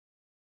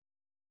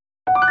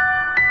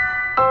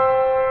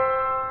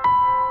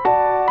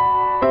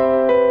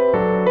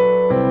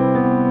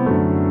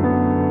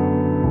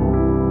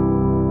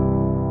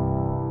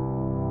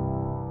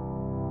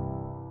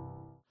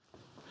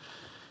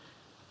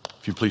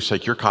Please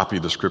take your copy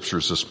of the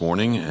scriptures this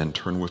morning and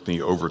turn with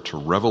me over to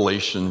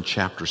Revelation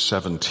chapter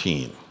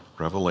 17.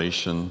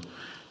 Revelation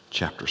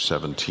chapter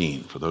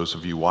 17. For those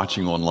of you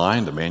watching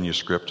online, the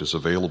manuscript is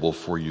available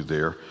for you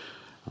there.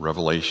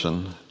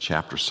 Revelation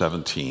chapter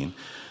 17.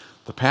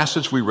 The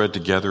passage we read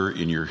together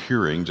in your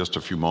hearing just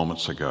a few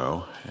moments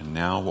ago, and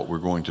now what we're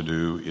going to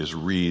do is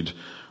read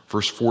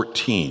verse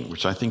 14,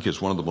 which I think is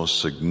one of the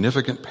most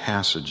significant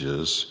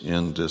passages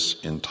in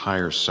this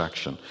entire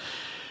section.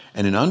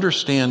 And in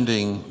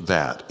understanding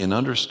that, in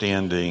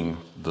understanding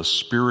the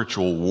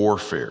spiritual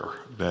warfare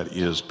that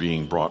is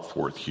being brought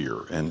forth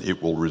here, and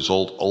it will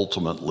result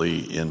ultimately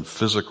in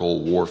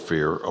physical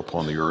warfare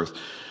upon the earth,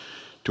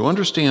 to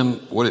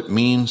understand what it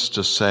means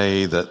to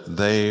say that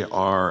they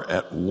are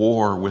at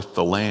war with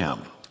the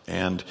Lamb.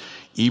 And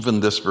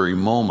even this very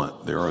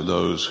moment, there are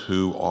those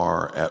who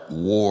are at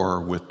war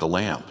with the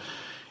Lamb.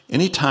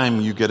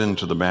 Anytime you get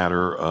into the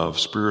matter of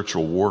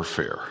spiritual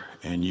warfare,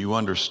 and you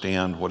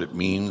understand what it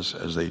means,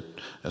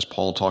 as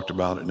Paul talked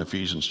about in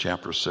Ephesians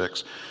chapter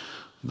 6,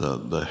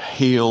 the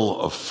hail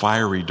of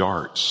fiery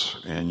darts,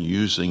 and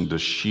using the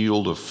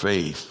shield of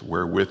faith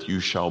wherewith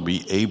you shall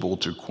be able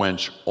to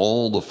quench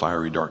all the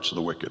fiery darts of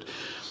the wicked.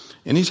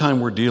 Anytime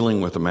we're dealing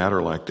with a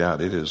matter like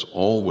that, it is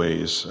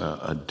always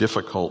a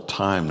difficult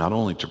time, not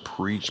only to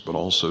preach, but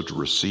also to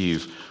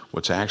receive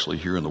what's actually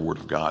here in the Word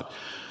of God.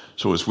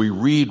 So as we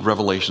read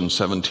Revelation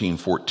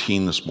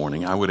 17:14 this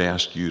morning, I would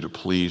ask you to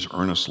please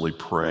earnestly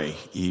pray,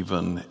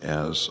 even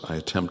as I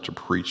attempt to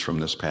preach from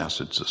this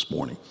passage this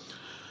morning.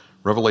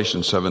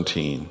 Revelation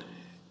 17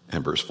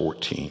 and verse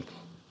 14.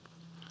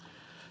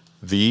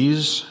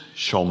 These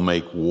shall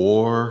make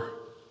war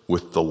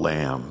with the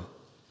Lamb,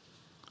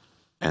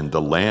 and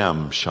the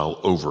Lamb shall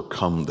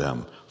overcome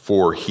them,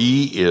 for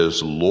he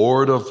is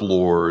Lord of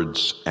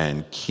lords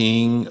and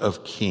King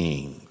of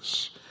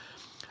kings.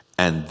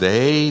 And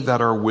they that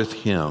are with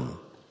him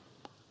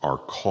are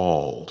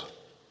called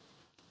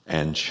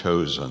and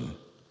chosen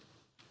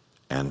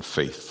and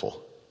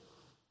faithful.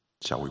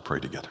 Shall we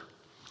pray together?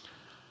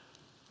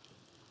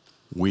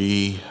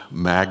 We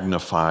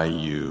magnify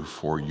you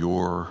for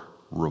your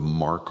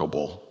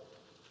remarkable,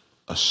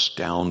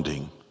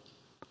 astounding,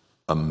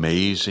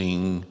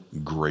 amazing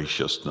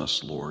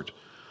graciousness, Lord,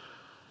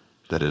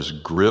 that has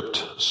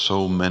gripped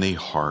so many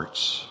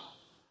hearts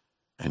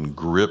and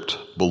gripped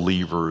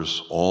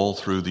believers all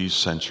through these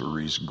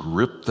centuries.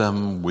 Grip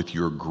them with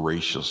your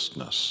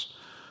graciousness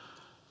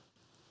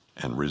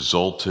and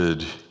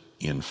resulted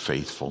in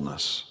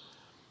faithfulness.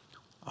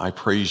 I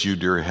praise you,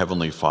 dear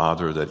Heavenly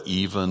Father, that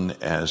even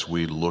as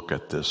we look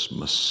at this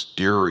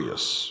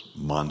mysterious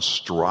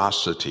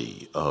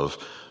monstrosity of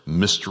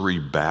Mystery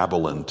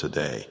Babylon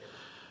today,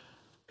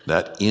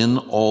 that in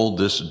all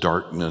this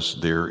darkness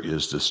there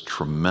is this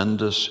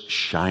tremendous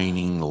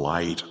shining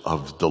light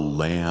of the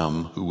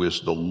Lamb, who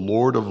is the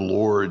Lord of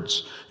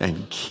lords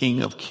and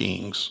King of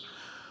kings.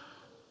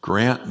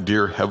 Grant,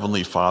 dear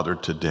Heavenly Father,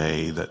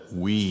 today that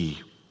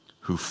we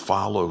who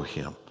follow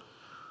him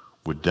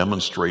would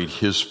demonstrate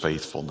his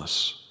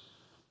faithfulness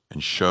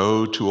and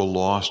show to a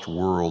lost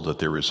world that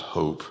there is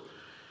hope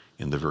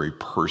in the very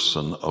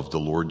person of the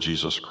Lord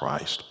Jesus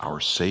Christ,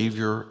 our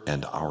Savior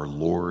and our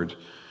Lord.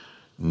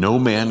 No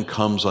man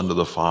comes unto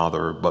the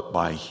Father but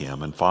by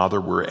him. And Father,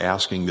 we're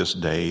asking this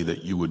day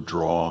that you would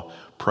draw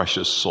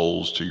precious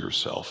souls to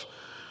yourself.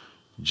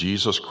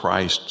 Jesus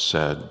Christ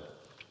said,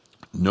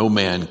 no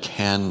man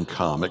can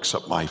come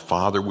except my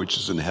Father which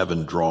is in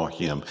heaven draw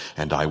him,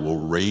 and I will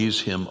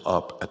raise him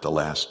up at the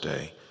last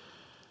day.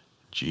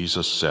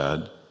 Jesus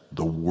said,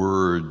 the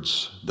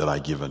words that I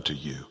give unto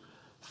you,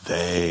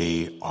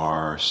 they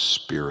are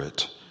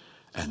spirit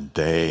and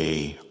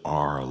they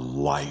are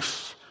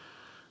life.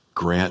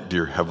 Grant,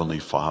 dear Heavenly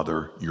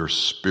Father, your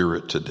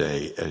spirit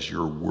today as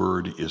your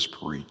word is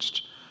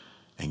preached,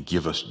 and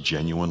give us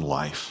genuine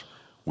life.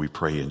 We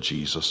pray in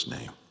Jesus'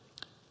 name.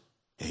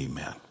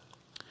 Amen.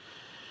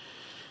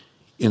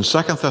 In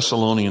 2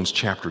 Thessalonians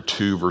chapter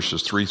 2,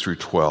 verses 3 through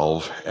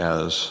 12,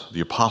 as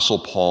the Apostle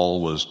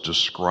Paul was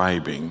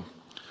describing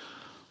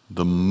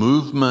the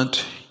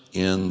movement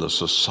in the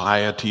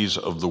societies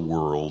of the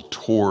world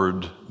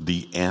toward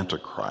the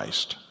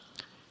Antichrist,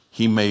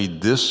 he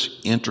made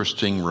this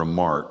interesting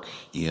remark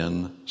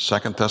in 2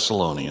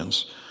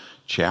 Thessalonians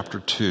chapter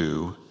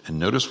 2, and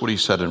notice what he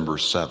said in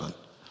verse 7.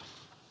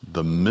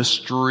 The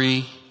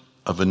mystery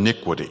of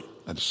iniquity,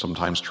 that is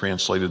sometimes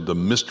translated the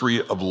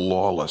mystery of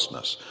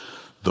lawlessness.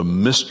 The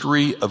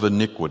mystery of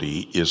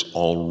iniquity is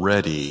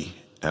already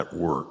at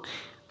work.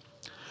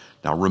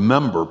 Now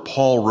remember,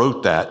 Paul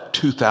wrote that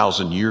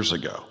 2,000 years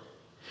ago.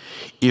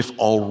 If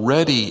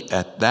already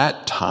at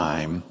that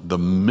time the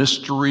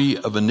mystery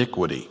of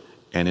iniquity,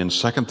 and in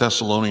 2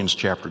 Thessalonians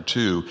chapter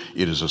 2,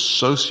 it is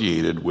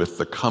associated with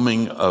the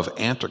coming of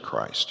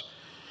Antichrist.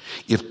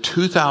 If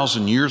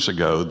 2,000 years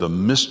ago the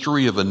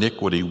mystery of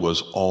iniquity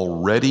was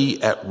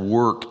already at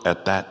work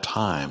at that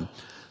time,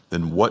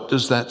 then what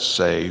does that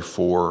say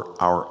for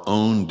our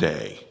own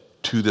day,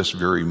 to this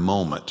very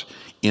moment,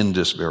 in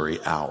this very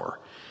hour?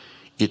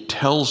 It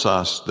tells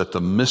us that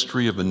the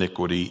mystery of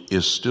iniquity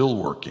is still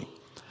working,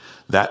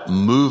 That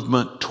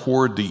movement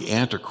toward the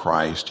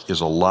Antichrist is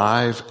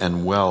alive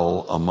and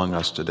well among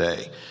us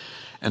today.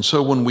 And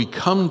so when we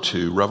come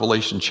to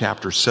Revelation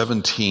chapter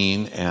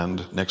 17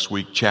 and next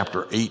week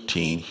chapter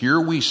 18,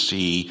 here we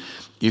see,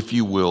 if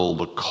you will,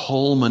 the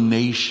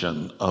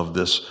culmination of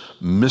this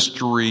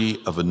mystery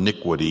of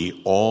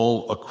iniquity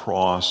all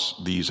across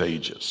these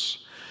ages.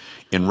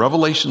 In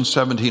Revelation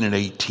 17 and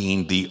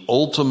 18, the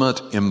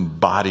ultimate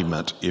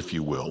embodiment, if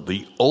you will,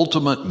 the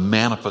ultimate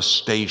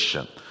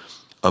manifestation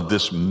of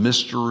this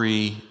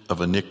mystery of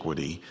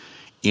iniquity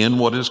in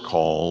what is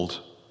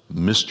called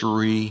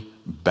Mystery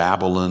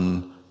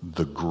Babylon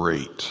the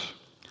Great.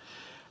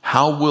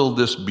 How will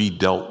this be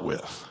dealt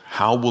with?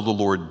 How will the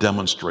Lord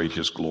demonstrate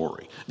his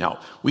glory? Now,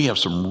 we have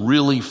some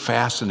really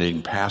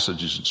fascinating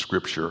passages in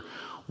Scripture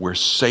where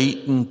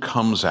Satan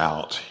comes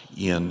out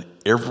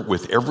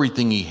with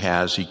everything he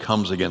has, he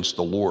comes against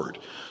the Lord.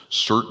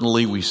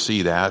 Certainly we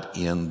see that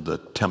in the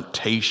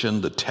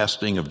temptation, the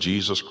testing of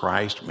Jesus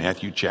Christ,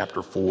 Matthew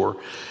chapter 4,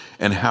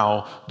 and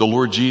how the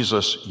Lord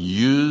Jesus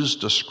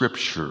used the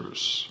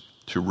Scriptures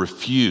to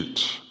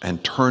refute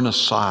and turn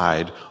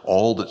aside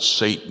all that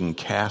Satan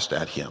cast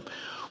at him.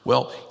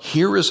 Well,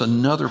 here is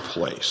another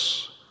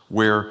place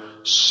where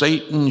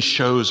Satan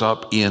shows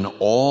up in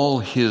all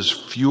his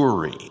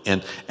fury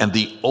and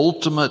the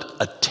ultimate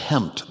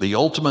attempt, the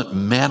ultimate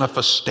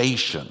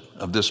manifestation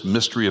of this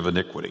mystery of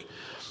iniquity.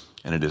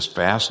 And it is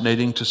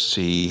fascinating to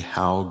see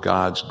how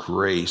God's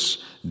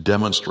grace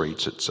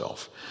demonstrates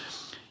itself.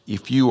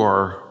 If you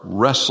are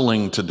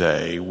wrestling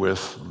today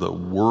with the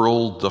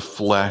world, the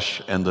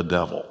flesh, and the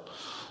devil,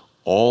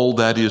 all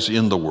that is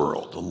in the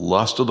world, the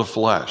lust of the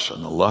flesh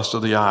and the lust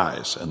of the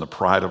eyes and the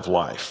pride of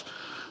life,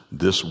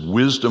 this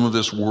wisdom of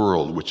this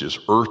world, which is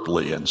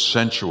earthly and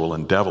sensual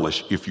and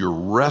devilish, if you're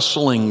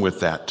wrestling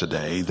with that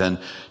today, then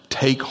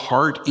take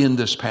heart in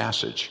this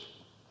passage.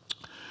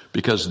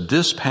 Because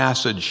this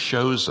passage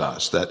shows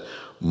us that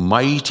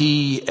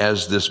mighty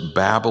as this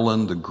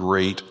Babylon the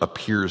Great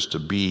appears to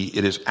be,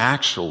 it is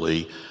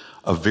actually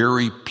a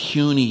very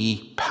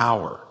puny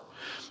power.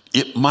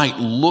 It might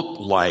look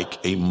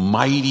like a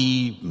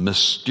mighty,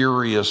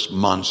 mysterious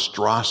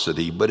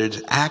monstrosity, but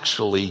it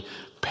actually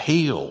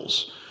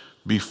pales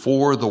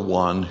before the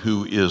one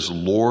who is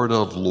Lord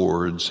of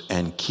Lords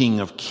and King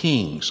of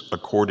Kings,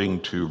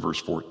 according to verse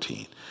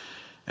 14.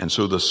 And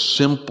so the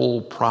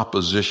simple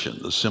proposition,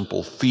 the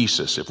simple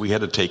thesis, if we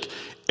had to take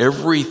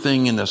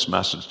everything in this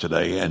message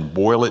today and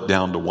boil it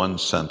down to one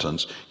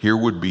sentence, here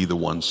would be the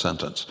one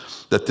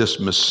sentence: that this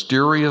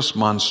mysterious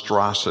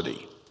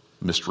monstrosity,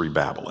 Mystery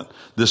Babylon,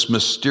 this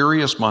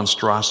mysterious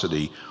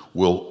monstrosity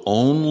will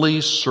only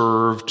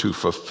serve to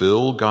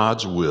fulfill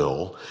God's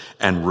will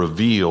and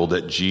reveal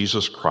that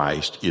Jesus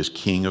Christ is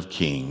King of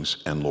Kings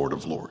and Lord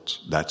of Lords.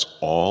 That's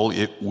all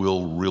it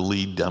will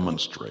really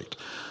demonstrate.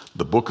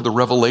 The book of the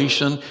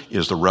Revelation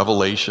is the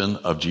revelation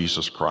of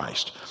Jesus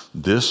Christ.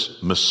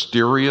 This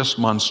mysterious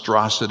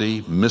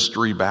monstrosity,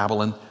 Mystery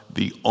Babylon,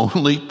 the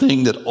only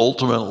thing that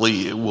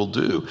ultimately it will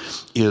do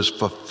is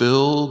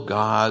fulfill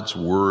God's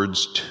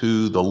words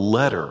to the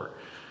letter,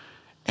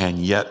 and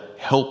yet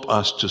help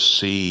us to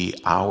see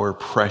our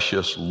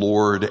precious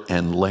Lord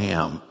and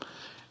Lamb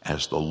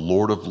as the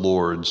Lord of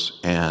Lords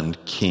and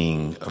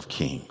King of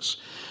Kings.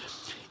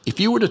 If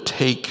you were to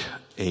take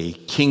a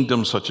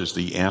kingdom such as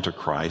the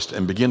Antichrist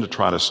and begin to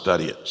try to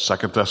study it,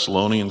 2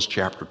 Thessalonians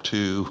chapter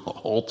 2,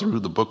 all through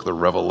the book of the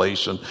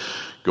Revelation,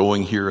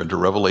 going here into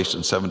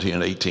Revelation 17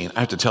 and 18,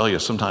 I have to tell you,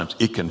 sometimes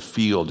it can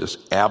feel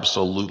just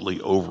absolutely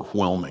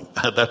overwhelming.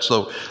 That's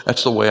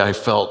the way I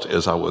felt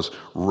as I was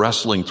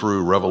wrestling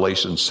through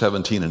Revelation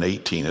 17 and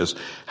 18, is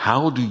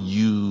how do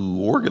you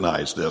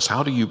organize this?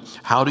 How do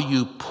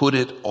you put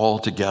it all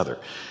together?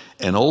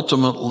 And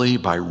ultimately,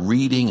 by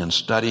reading and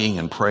studying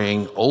and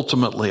praying,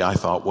 ultimately I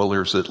thought, well,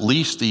 there's at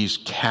least these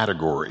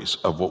categories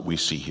of what we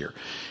see here.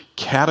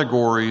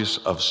 Categories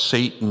of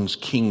Satan's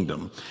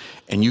kingdom.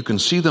 And you can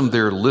see them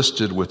there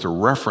listed with the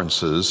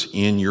references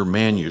in your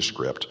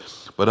manuscript.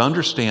 But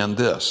understand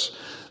this.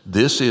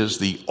 This is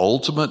the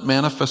ultimate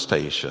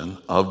manifestation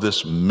of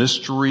this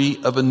mystery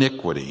of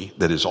iniquity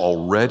that is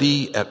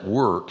already at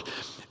work.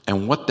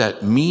 And what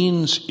that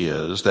means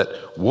is that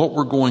what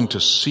we're going to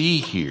see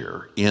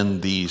here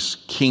in these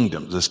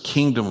kingdoms, this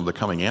kingdom of the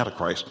coming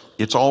Antichrist,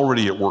 it's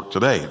already at work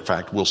today. In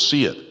fact, we'll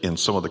see it in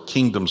some of the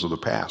kingdoms of the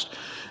past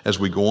as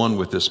we go on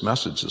with this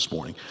message this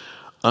morning.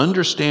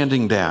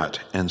 Understanding that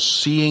and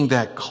seeing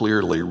that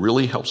clearly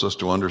really helps us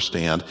to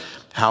understand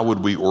how would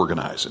we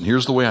organize. And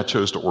here's the way I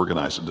chose to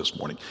organize it this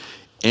morning.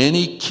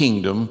 Any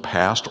kingdom,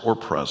 past or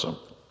present,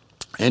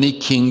 any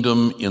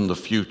kingdom in the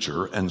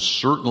future, and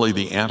certainly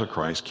the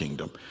Antichrist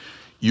kingdom,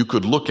 you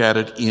could look at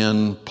it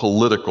in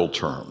political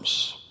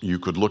terms. You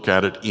could look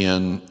at it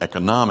in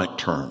economic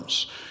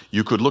terms.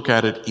 You could look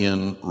at it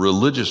in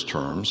religious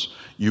terms.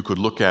 You could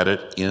look at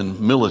it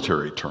in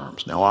military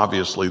terms. Now,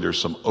 obviously,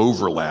 there's some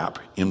overlap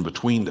in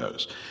between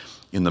those.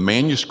 In the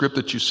manuscript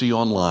that you see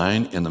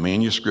online, in the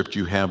manuscript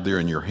you have there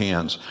in your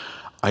hands,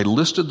 I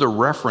listed the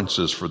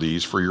references for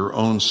these for your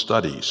own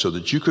study so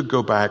that you could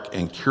go back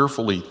and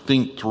carefully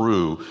think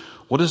through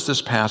what does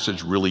this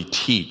passage really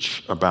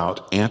teach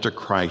about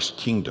Antichrist's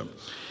kingdom?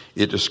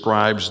 It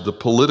describes the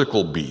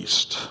political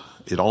beast.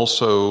 It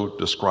also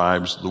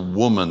describes the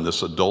woman,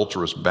 this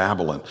adulterous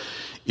Babylon.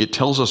 It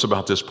tells us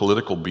about this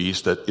political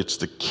beast that it's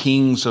the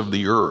kings of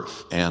the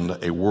earth and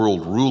a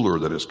world ruler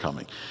that is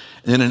coming.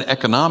 And in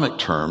economic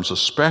terms,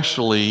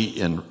 especially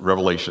in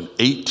Revelation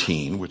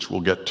 18, which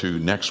we'll get to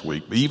next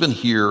week, but even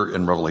here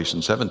in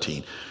Revelation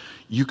 17,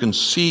 you can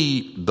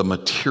see the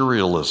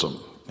materialism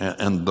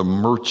and the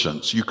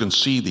merchants. You can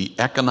see the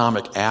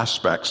economic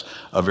aspects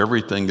of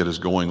everything that is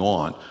going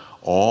on.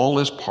 All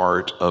is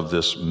part of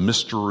this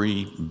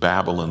mystery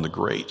Babylon the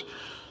Great.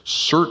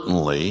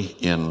 Certainly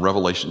in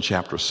Revelation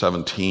chapter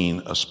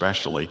 17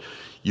 especially,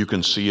 you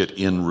can see it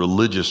in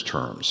religious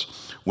terms.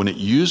 When it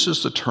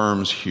uses the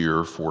terms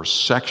here for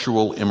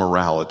sexual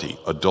immorality,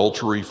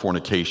 adultery,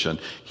 fornication,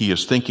 he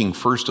is thinking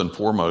first and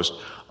foremost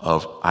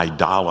of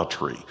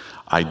idolatry.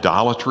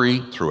 Idolatry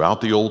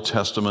throughout the Old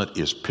Testament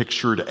is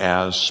pictured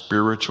as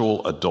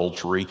spiritual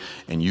adultery,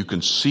 and you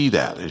can see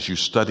that as you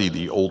study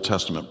the Old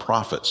Testament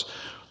prophets.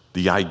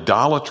 The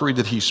idolatry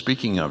that he's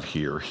speaking of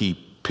here, he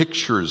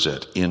pictures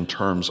it in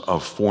terms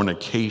of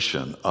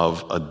fornication,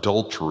 of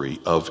adultery,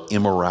 of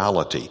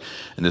immorality.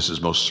 And this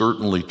is most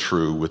certainly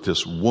true with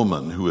this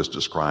woman who is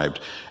described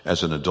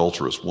as an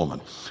adulterous woman.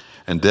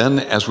 And then,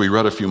 as we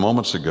read a few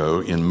moments ago,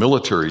 in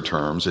military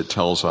terms, it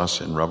tells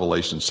us in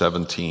Revelation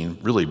 17,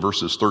 really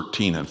verses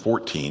 13 and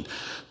 14,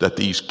 that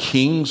these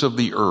kings of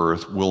the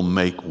earth will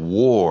make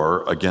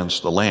war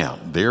against the Lamb.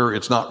 There,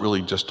 it's not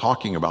really just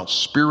talking about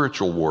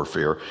spiritual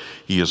warfare.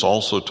 He is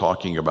also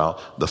talking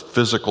about the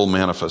physical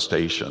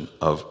manifestation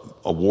of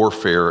a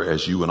warfare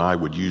as you and I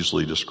would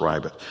usually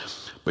describe it.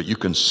 But you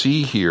can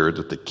see here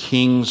that the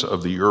kings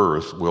of the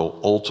earth will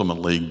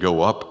ultimately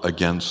go up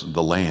against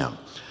the Lamb.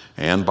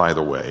 And by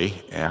the way,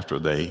 after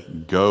they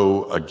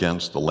go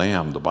against the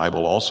Lamb, the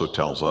Bible also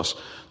tells us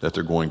that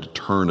they're going to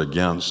turn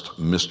against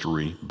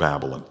Mystery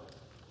Babylon.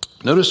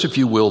 Notice, if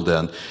you will,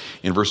 then,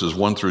 in verses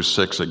 1 through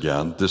 6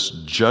 again, this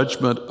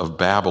judgment of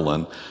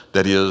Babylon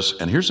that is,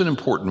 and here's an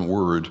important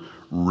word,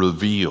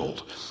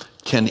 revealed.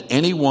 Can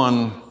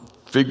anyone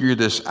figure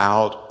this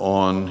out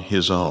on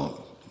his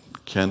own?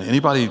 Can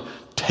anybody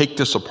take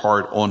this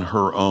apart on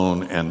her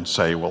own and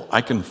say, well,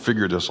 I can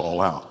figure this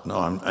all out?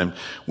 No,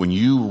 when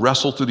you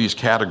wrestle through these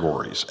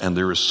categories, and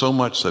there is so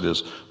much that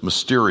is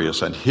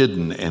mysterious and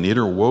hidden and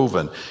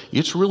interwoven,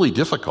 it's really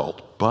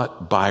difficult.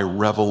 But by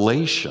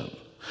revelation,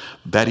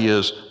 that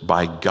is,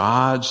 by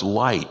God's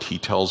light, he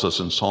tells us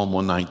in Psalm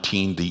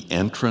 119, the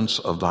entrance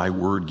of thy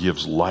word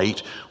gives light.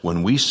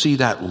 When we see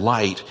that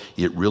light,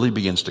 it really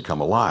begins to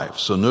come alive.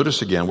 So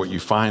notice again what you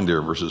find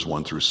there, verses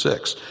 1 through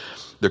 6.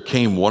 There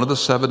came one of the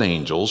seven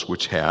angels,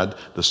 which had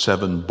the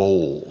seven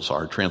bowls.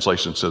 Our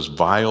translation says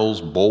vials.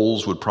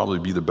 Bowls would probably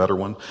be the better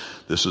one.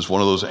 This is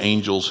one of those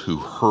angels who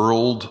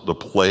hurled the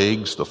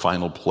plagues, the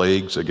final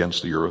plagues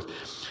against the earth.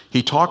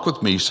 He talked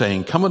with me,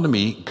 saying, come unto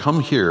me, come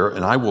here,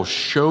 and I will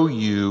show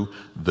you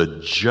the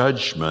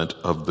judgment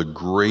of the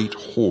great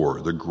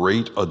whore, the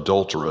great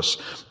adulteress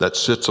that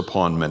sits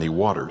upon many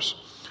waters,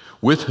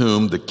 with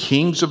whom the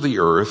kings of the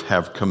earth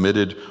have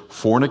committed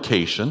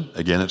fornication.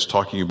 Again, it's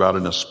talking about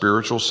in a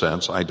spiritual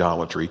sense,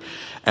 idolatry.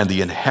 And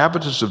the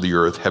inhabitants of the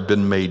earth have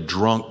been made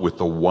drunk with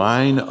the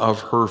wine of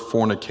her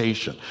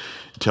fornication.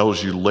 It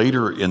tells you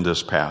later in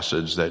this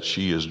passage that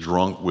she is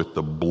drunk with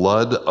the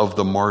blood of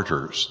the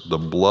martyrs, the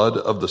blood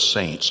of the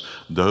saints,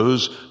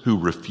 those who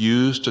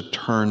refuse to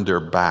turn their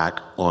back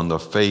on the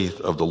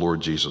faith of the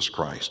Lord Jesus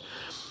Christ.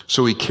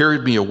 So he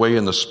carried me away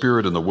in the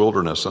spirit in the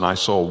wilderness, and I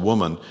saw a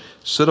woman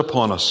sit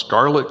upon a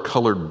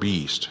scarlet-colored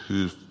beast,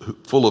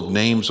 full of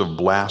names of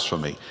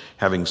blasphemy,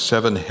 having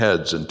 7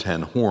 heads and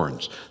 10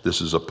 horns.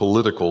 This is a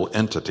political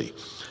entity.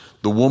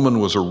 The woman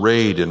was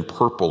arrayed in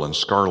purple and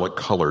scarlet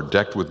color,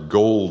 decked with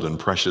gold and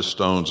precious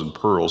stones and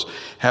pearls,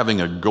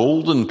 having a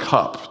golden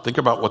cup. Think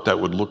about what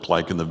that would look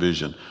like in the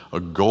vision. A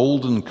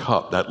golden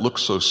cup that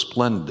looks so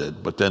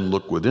splendid, but then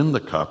look within the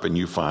cup and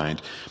you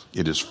find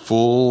it is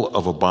full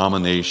of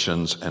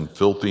abominations and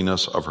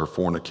filthiness of her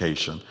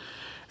fornication.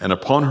 And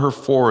upon her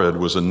forehead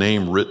was a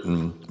name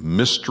written,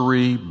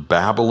 Mystery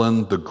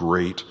Babylon the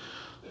Great,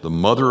 the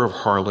mother of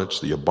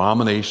harlots, the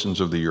abominations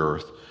of the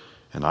earth.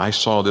 And I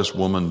saw this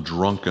woman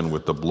drunken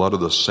with the blood of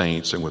the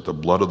saints and with the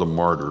blood of the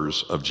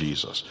martyrs of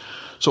Jesus.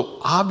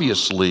 So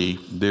obviously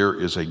there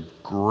is a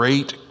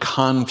great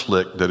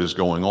conflict that is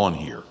going on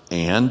here,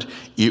 and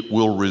it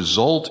will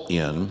result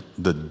in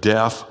the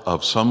death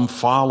of some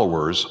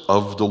followers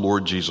of the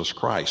Lord Jesus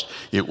Christ.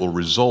 It will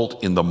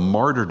result in the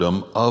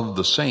martyrdom of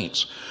the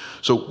saints.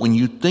 So when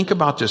you think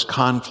about this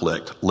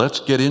conflict, let's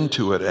get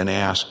into it and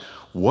ask,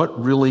 what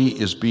really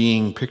is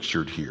being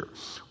pictured here?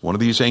 One of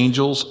these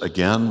angels,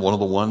 again, one of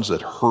the ones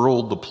that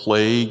hurled the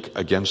plague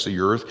against the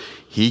earth,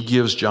 he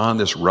gives John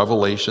this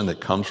revelation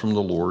that comes from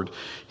the Lord.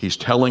 He's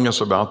telling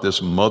us about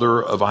this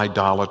mother of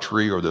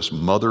idolatry, or this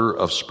mother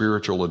of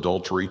spiritual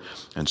adultery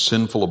and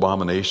sinful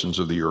abominations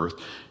of the earth.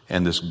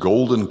 and this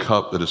golden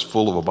cup that is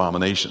full of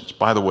abominations.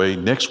 By the way,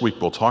 next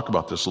week we'll talk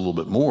about this a little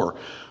bit more,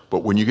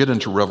 but when you get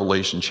into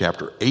Revelation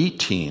chapter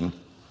 18,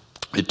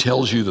 it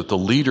tells you that the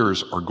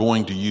leaders are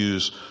going to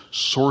use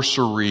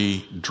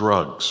sorcery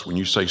drugs. When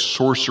you say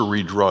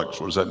sorcery drugs,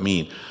 what does that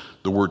mean?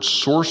 The word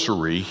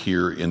sorcery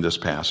here in this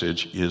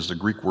passage is the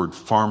Greek word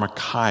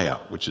pharmakia,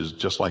 which is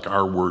just like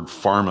our word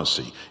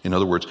pharmacy. In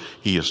other words,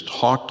 he is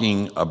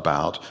talking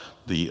about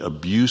the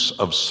abuse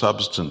of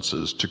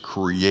substances to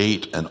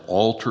create an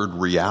altered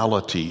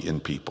reality in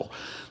people,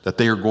 that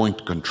they are going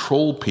to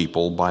control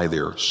people by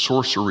their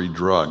sorcery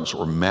drugs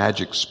or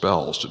magic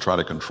spells to try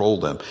to control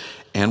them.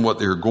 And what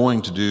they're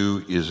going to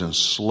do is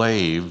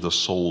enslave the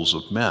souls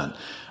of men.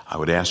 I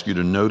would ask you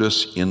to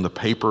notice in the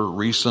paper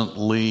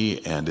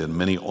recently and in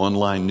many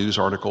online news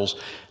articles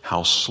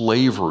how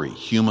slavery,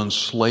 human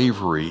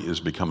slavery, is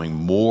becoming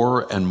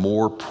more and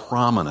more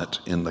prominent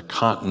in the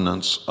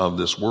continents of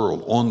this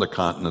world, on the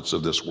continents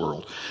of this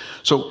world.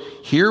 So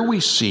here we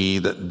see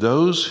that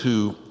those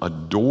who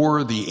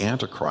adore the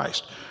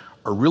Antichrist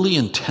are really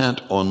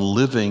intent on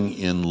living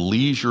in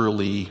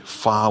leisurely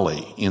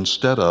folly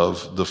instead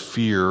of the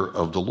fear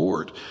of the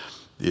Lord.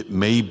 It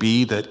may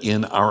be that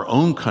in our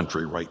own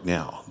country right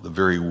now, the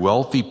very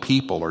wealthy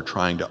people are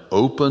trying to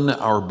open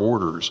our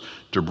borders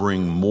to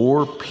bring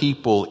more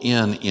people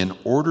in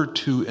order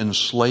to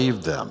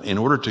enslave them, in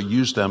order to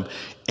use them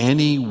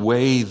any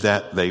way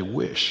that they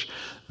wish.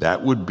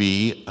 That would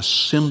be a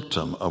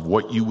symptom of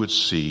what you would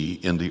see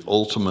in the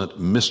ultimate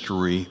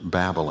mystery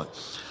Babylon.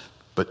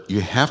 But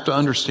you have to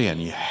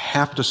understand, you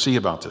have to see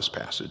about this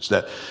passage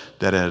that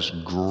as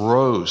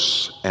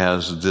gross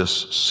as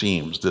this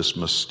seems, this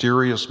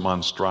mysterious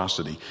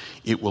monstrosity,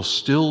 it will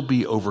still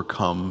be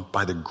overcome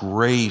by the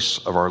grace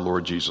of our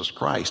Lord Jesus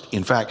Christ.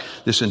 In fact,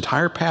 this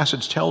entire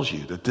passage tells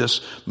you that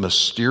this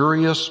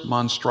mysterious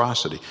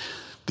monstrosity,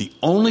 the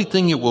only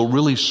thing it will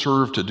really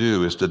serve to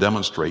do is to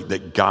demonstrate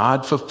that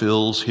God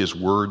fulfills his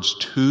words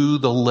to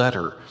the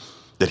letter,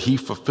 that he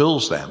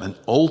fulfills them. And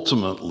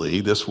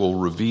ultimately, this will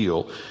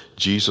reveal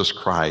Jesus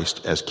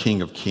Christ as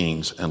King of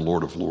Kings and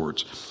Lord of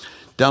Lords.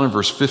 Down in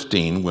verse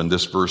 15, when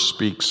this verse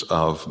speaks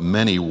of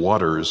many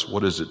waters,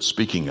 what is it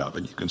speaking of?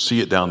 And you can see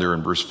it down there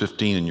in verse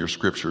 15 in your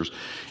scriptures.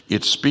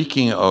 It's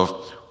speaking of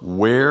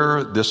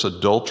where this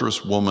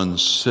adulterous woman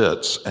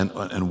sits.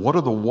 And what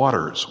are the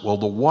waters? Well,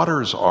 the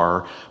waters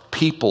are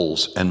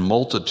peoples and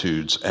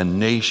multitudes and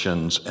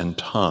nations and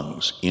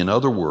tongues. In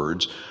other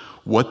words,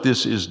 what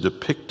this is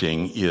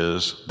depicting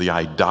is the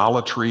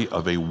idolatry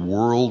of a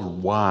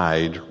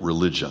worldwide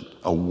religion,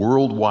 a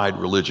worldwide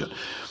religion.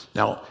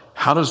 Now,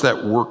 how does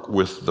that work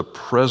with the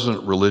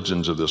present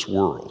religions of this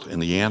world?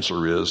 And the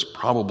answer is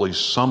probably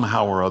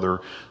somehow or other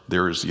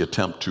there is the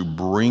attempt to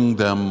bring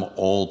them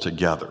all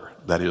together.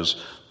 That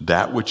is,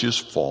 that which is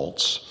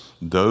false,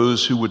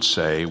 those who would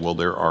say, well,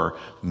 there are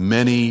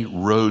many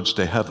roads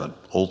to heaven.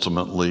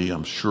 Ultimately,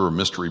 I'm sure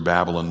Mystery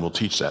Babylon will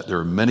teach that. There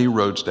are many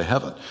roads to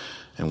heaven.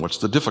 And what's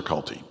the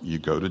difficulty? You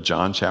go to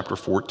John chapter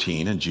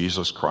 14, and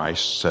Jesus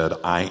Christ said,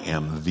 I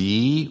am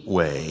the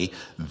way,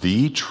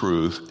 the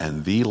truth,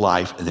 and the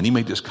life. And then he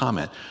made this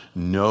comment,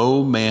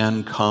 no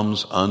man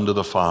comes unto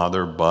the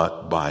Father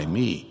but by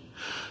me.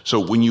 So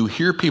when you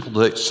hear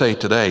people say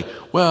today,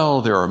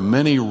 well, there are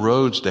many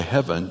roads to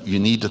heaven, you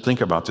need to think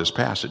about this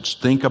passage.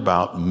 Think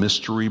about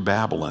Mystery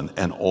Babylon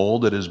and all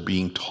that is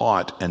being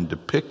taught and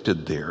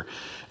depicted there,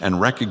 and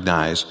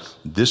recognize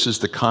this is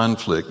the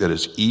conflict that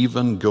is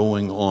even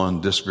going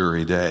on this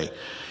very day.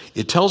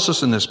 It tells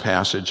us in this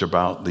passage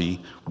about the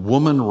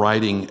woman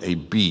riding a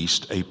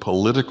beast, a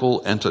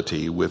political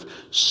entity with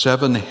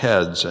 7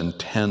 heads and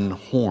 10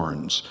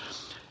 horns.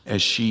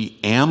 As she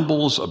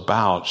ambles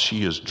about,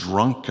 she is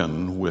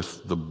drunken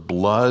with the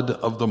blood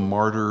of the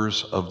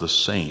martyrs of the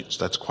saints.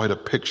 That's quite a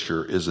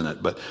picture, isn't it?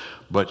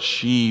 But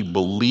she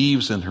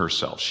believes in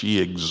herself. She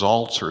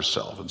exalts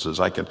herself and says,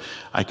 I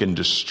can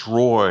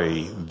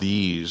destroy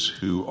these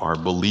who are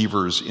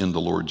believers in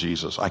the Lord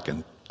Jesus. I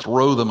can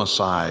throw them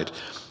aside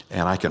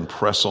and I can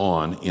press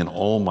on in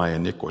all my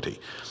iniquity.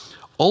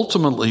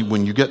 Ultimately,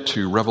 when you get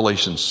to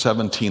Revelation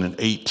 17 and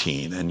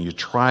 18 and you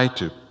try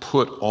to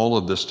put all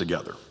of this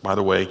together, by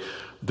the way,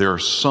 there are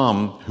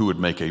some who would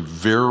make a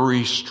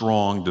very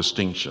strong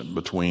distinction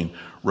between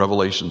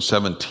Revelation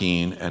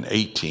 17 and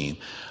 18.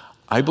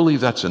 I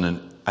believe that's an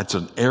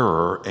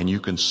error, and you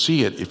can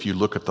see it if you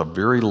look at the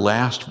very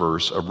last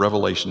verse of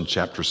Revelation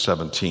chapter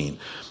 17.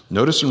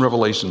 Notice in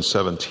Revelation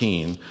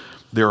 17,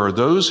 there are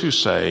those who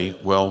say,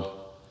 well,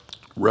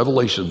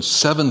 Revelation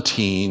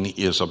 17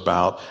 is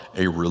about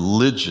a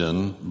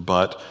religion,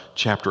 but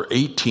chapter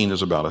 18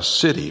 is about a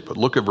city. But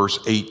look at verse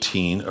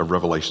 18 of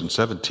Revelation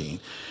 17.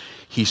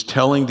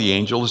 The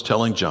angel is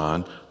telling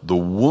John, the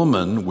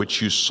woman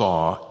which you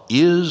saw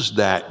is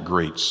that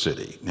great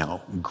city.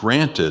 Now,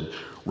 granted,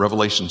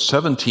 Revelation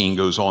 17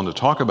 goes on to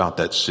talk about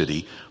that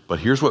city, But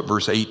here's what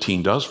verse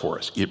 18 does for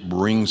us. It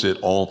brings it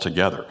all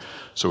together.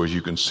 So as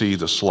you can see,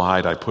 the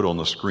slide I put on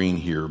the screen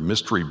here,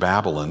 Mystery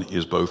Babylon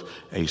is both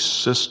a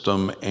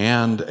system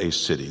and a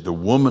city. The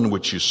woman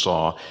which you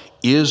saw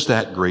is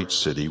that great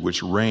city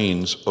which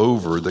reigns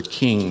over the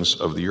kings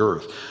of the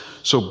earth.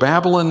 So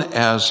Babylon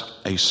as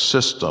a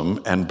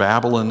system and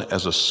Babylon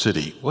as a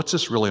city, what's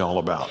this really all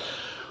about?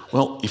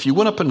 Well, if you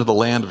went up into the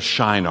land of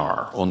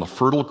Shinar on the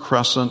Fertile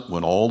Crescent,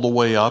 went all the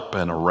way up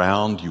and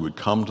around, you would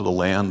come to the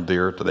land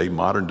there today,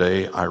 modern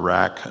day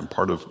Iraq and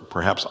part of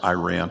perhaps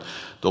Iran,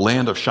 the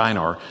land of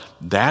Shinar.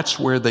 That's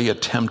where they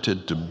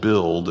attempted to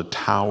build the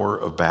Tower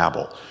of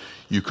Babel.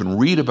 You can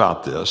read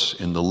about this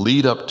in the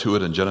lead up to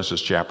it in Genesis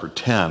chapter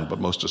 10, but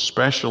most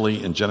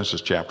especially in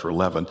Genesis chapter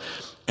 11,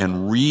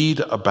 and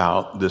read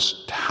about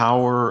this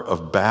Tower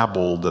of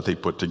Babel that they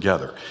put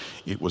together.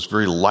 It was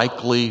very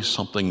likely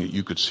something that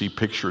you could see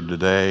pictured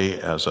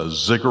today as a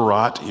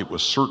ziggurat. It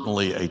was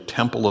certainly a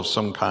temple of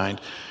some kind.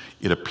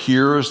 It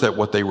appears that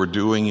what they were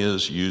doing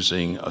is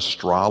using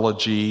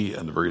astrology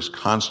and the various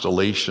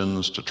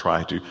constellations to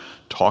try to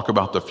talk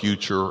about the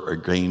future or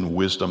gain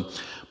wisdom.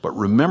 But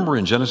remember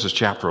in Genesis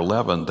chapter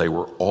 11, they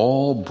were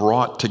all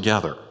brought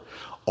together.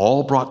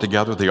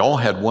 They all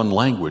had one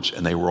language,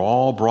 and they were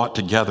all brought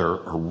together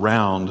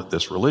around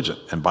this religion.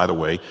 And by the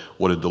way,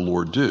 what did the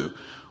Lord do?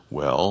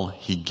 Well,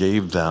 he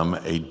gave them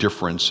a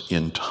difference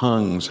in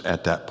tongues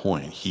at that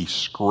point. He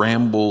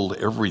scrambled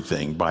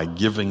everything by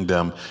giving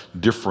them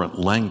different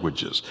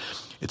languages.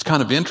 It's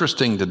kind of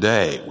interesting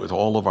today with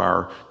all of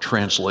our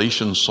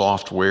translation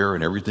software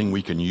and everything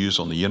we can use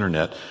on the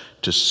internet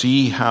to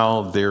see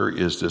how there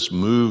is this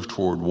move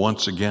toward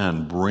once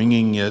again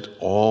bringing it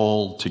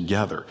all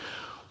together.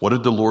 What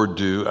did the Lord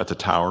do at the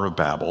Tower of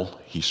Babel?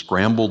 He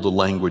scrambled the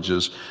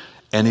languages.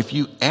 And if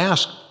you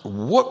ask,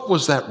 what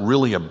was that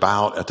really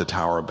about at the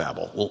Tower of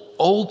Babel? Well,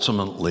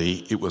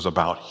 ultimately, it was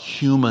about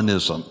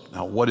humanism.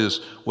 Now, what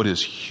is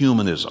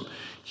humanism?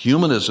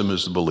 Humanism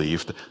is the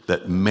belief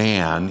that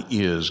man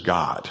is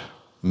God.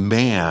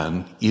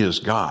 Man is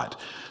God.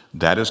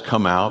 That has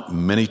come out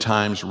many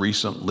times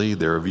recently.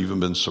 There have even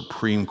been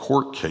Supreme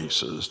Court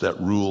cases that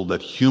rule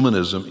that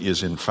humanism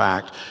is, in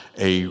fact,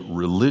 a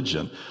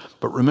religion.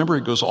 But remember,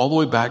 it goes all the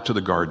way back to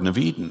the Garden of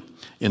Eden.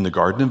 In the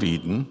Garden of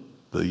Eden,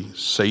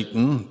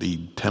 Satan, the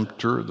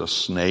tempter, the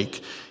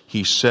snake,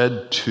 he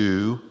said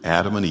to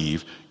Adam and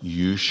Eve,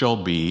 "You shall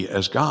be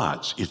as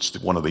gods." It's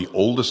one of the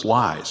oldest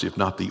lies, if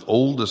not the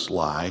oldest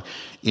lie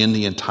in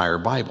the entire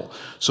Bible.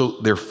 So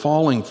they're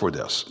falling for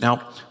this.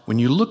 Now, when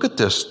you look at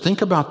this,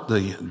 think about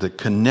the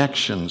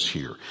connections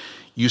here.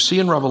 You see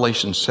in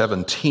Revelation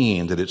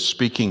 17 that it's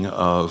speaking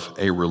of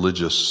a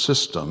religious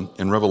system.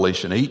 In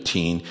Revelation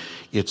 18,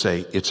 it's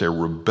a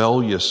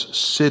rebellious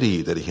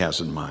city that he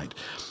has in mind.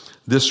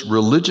 This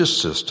religious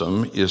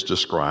system is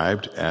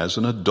described as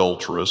an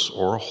adulteress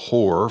or a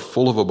whore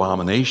full of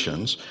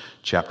abominations,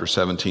 chapter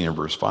 17 and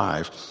verse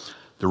 5.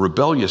 The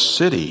rebellious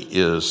city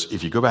is,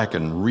 if you go back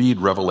and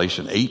read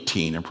Revelation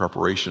 18 in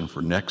preparation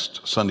for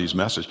next Sunday's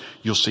message,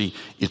 you'll see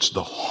it's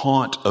the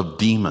haunt of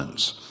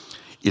demons.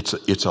 It's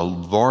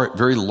a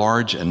very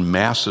large and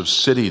massive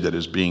city that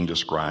is being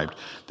described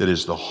that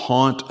is the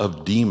haunt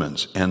of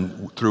demons.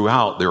 And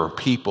throughout, there are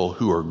people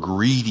who are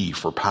greedy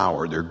for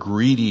power. They're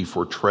greedy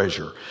for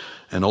treasure.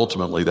 And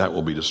ultimately, that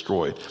will be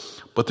destroyed.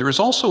 But there is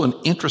also an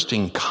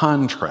interesting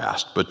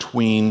contrast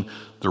between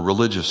the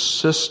religious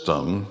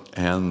system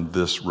and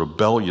this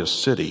rebellious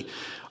city.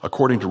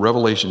 According to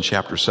Revelation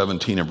chapter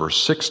 17 and verse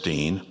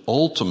 16,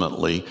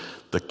 ultimately,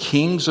 the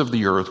kings of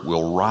the earth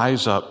will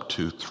rise up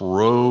to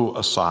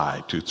thrust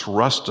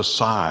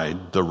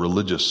aside the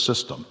religious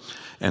system.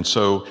 And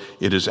so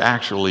it is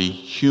actually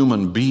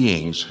human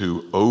beings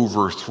who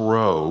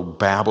overthrow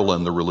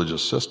Babylon, the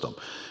religious system.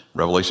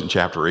 Revelation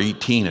chapter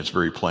 18, it's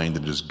very plain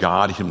that it is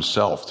God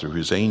himself through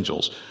his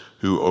angels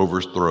who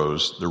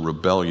overthrows the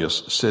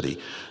rebellious city.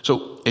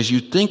 So as you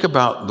think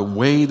about the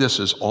way this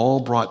is all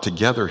brought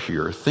together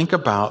here, think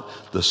about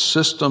the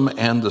system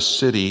and the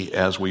city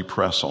as we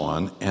press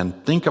on, and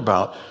think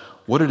about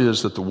what it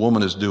is that the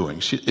woman is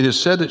doing. It is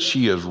said that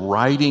she is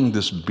riding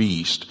this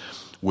beast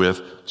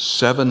with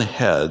 7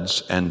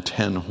 heads and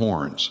 10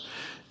 horns.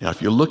 Now,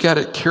 if you look at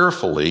it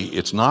carefully,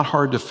 it's not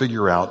hard to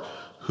figure out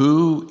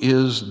who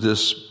is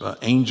this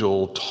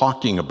angel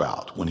talking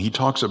about when he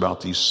talks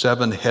about these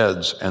 7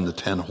 heads and the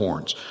 10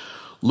 horns.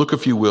 Look,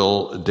 if you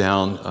will,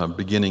 down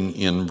beginning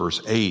in verse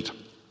 8.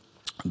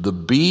 The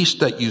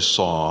beast that you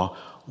saw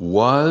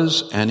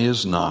was and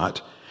is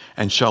not,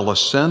 and shall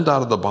ascend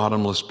out of the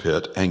bottomless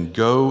pit and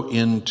go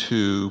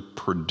into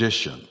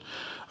perdition.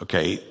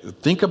 Okay,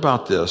 think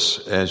about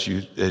this as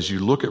you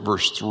look at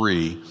verse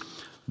 3.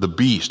 The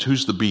beast,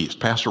 who's the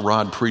beast? Pastor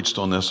Rod preached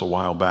on this a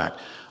while back.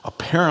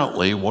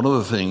 Apparently, one of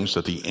the things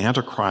that the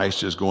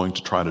Antichrist is going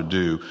to try to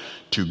do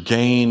to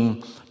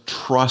gain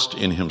trust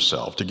in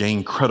himself, to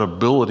gain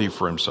credibility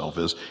for himself,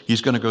 is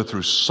he's going to go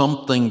through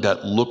something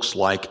that looks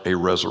like a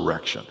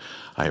resurrection.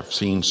 I have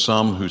seen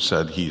some who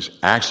said he's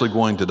actually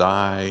going to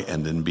die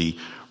and then be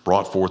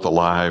brought forth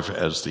alive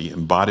as the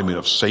embodiment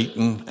of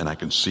Satan, and I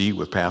can see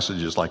with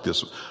passages like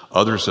this,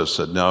 others have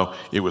said, no,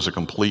 it was a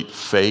complete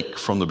fake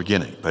from the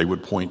beginning. They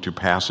would point to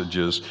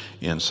passages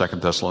in 2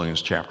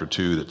 Thessalonians chapter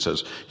 2 that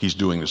says he's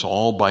doing this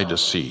all by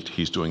deceit.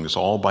 He's doing this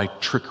all by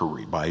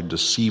trickery, by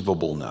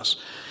deceivableness.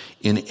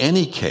 In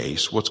any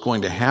case, what's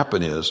going to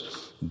happen is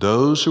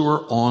those who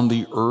are on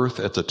the earth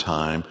at the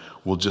time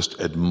will just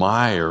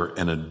admire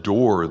and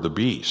adore the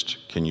beast.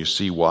 Can you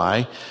see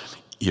why?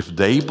 If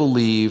they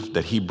believe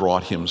that he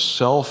brought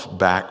himself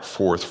back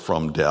forth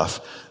from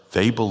death,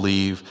 they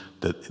believe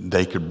that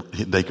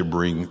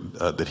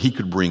he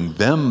could bring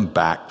them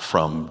back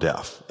from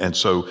death. And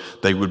so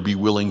they would be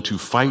willing to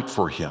fight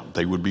for him.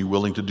 They would be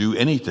willing to do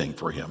anything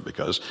for him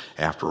because,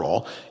 after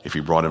all, if he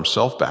brought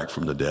himself back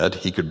from the dead,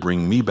 he could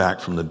bring me back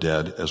from the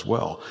dead as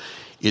well.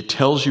 It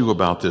tells you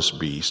about this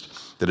beast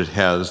that it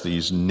has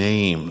these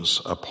names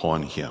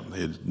upon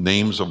him,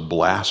 names of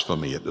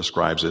blasphemy. It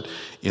describes it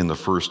in the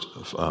first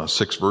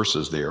 6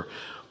 verses there.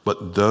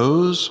 But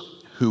those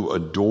who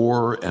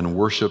adore and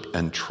worship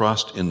and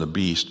trust in the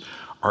beast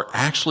are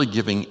actually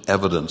giving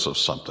evidence of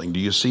something. Do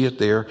you see it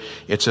there?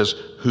 It says,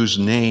 whose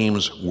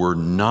names were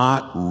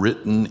not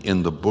written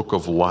in the book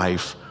of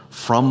life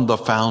from the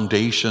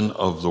foundation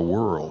of the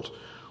world,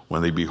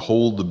 when they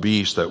behold the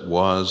beast that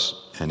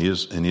was and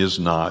is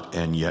not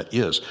and yet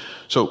is.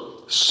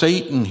 So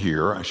Satan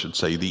here, I should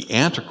say, the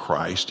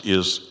Antichrist,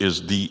 is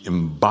the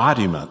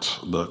embodiment,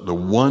 the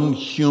one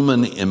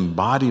human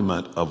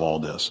embodiment of all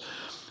this.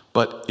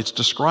 But it's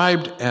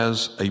described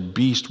as a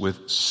beast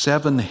with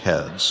 7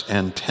 heads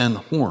and 10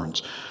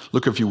 horns.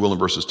 Look, if you will, in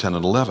verses 10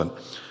 and 11.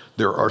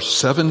 There are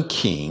 7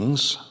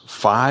 kings,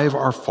 5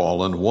 are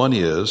fallen, 1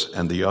 is,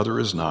 and the other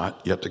is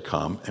not yet to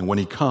come. And when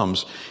he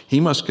comes, he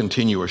must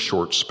continue a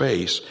short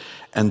space.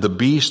 And the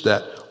beast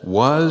that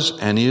was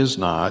and is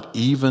not,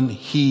 even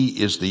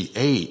he is the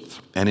 8th,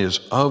 and is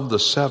of the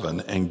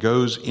 7, and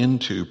goes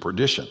into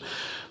perdition.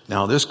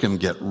 Now, this can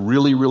get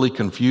really, really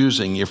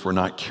confusing if we're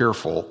not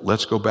careful.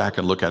 Let's go back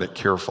and look at it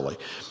carefully.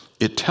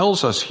 It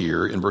tells us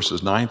here in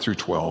verses 9 through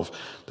 12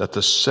 that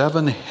the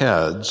 7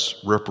 heads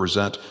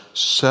represent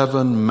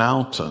 7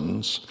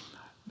 mountains,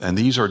 and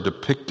these are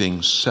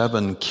depicting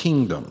 7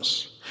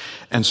 kingdoms.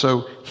 And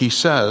so he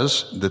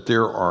says that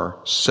there are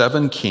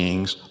 7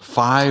 kings,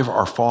 5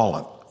 are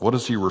fallen. What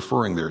is he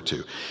referring there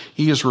to?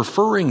 He is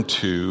referring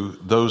to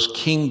those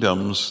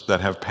kingdoms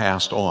that have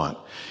passed on.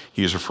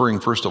 He is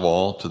referring, first of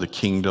all, to the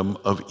kingdom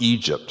of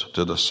Egypt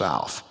to the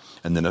south,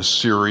 and then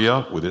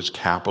Assyria with its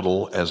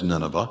capital as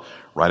Nineveh.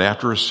 Right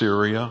after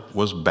Assyria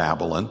was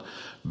Babylon.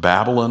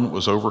 Babylon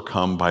was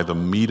overcome by the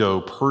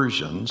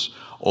Medo-Persians.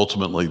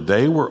 Ultimately,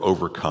 they were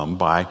overcome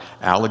by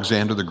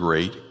Alexander the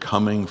Great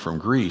coming from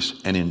Greece.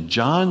 And in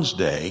John's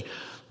day,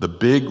 the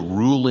big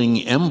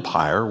ruling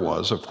empire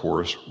was, of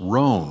course,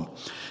 Rome.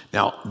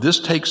 Now, this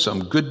takes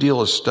some good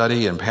deal of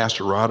study, and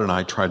Pastor Rod and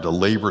I tried to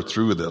labor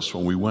through this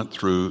when we went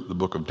through the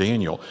book of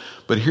Daniel.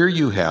 But here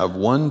you have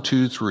 1,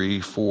 2,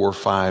 3, 4,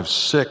 5,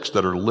 6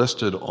 that are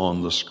listed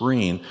on the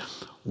screen.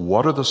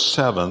 What are the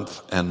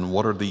 7th and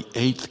what are the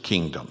 8th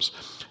kingdoms?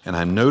 And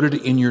I noted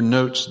in your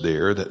notes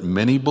there that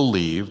many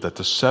believe that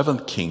the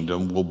 7th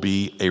kingdom will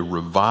be a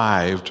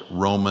revived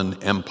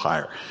Roman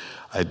Empire.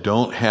 I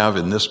don't have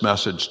in this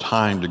message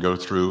time to go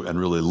through and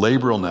really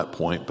labor on that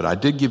point, but I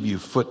did give you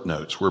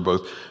footnotes where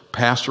both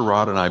Pastor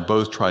Rod and I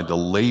both tried to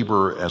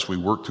labor as we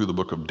worked through the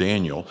book of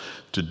Daniel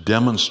to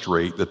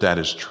demonstrate that that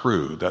is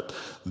true, that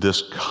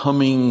this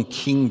coming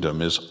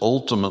kingdom is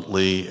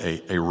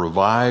ultimately a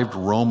revived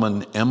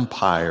Roman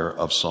Empire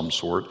of some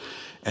sort.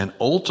 And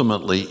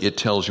ultimately, it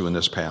tells you in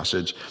this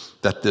passage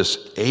that this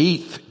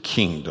 8th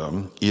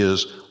kingdom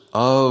is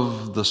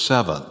of the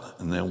 7.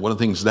 And then one of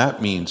the things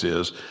that means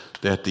is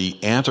that the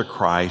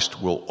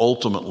Antichrist will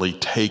ultimately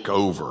take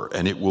over,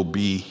 and it will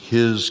be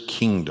his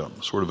kingdom,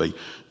 sort of a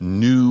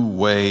new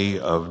way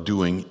of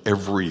doing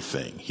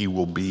everything. He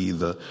will be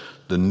the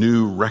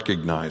new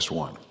recognized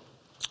one.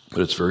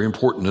 But it's very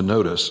important to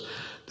notice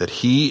that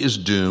he is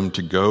doomed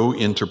to go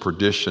into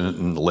perdition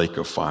in the lake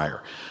of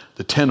fire.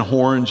 The 10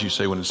 horns, you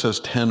say, when it says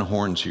 10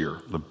 horns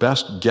here, the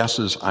best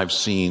guesses I've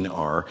seen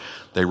are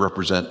they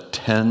represent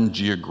 10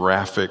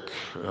 geographic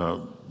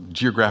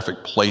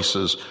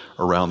places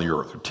around the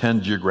earth,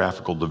 10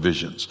 geographical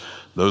divisions.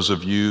 Those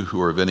of you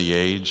who are of any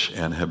age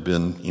and have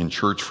been in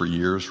church for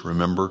years,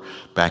 remember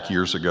back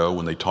years ago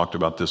when they talked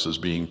about this as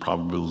being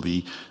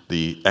probably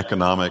the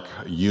economic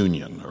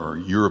union or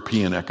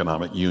European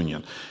economic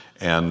union.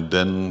 And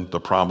then the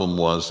problem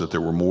was that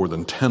there were more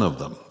than 10 of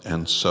them.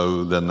 And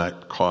so then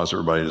that caused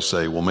everybody to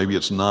say, well, maybe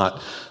it's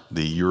not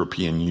the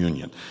European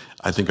Union.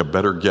 I think a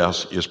better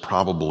guess is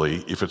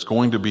probably, if it's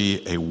going to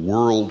be a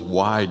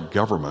worldwide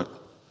government,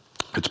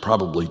 it's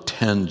probably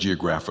 10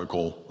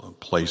 geographical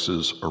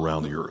places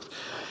around the earth.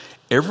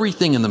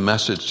 Everything in the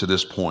message to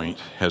this point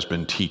has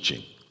been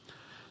teaching.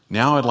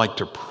 Now I'd like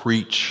to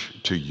preach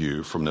to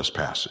you from this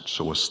passage.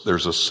 So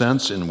there's a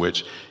sense in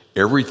which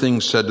everything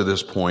said to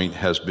this point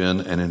has been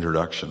an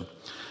introduction.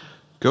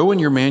 Go in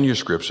your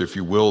manuscripts, if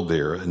you will,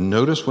 there, and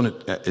notice when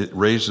it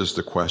raises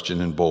the question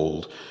in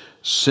bold,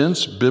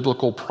 Since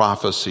biblical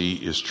prophecy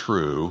is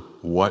true,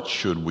 what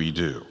should we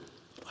do?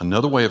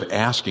 Another way of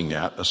asking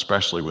that,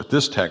 especially with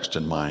this text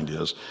in mind,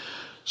 is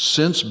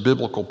since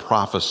biblical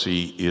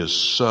prophecy is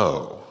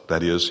so,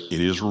 that is, it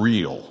is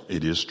real,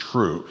 it is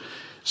true,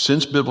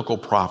 since biblical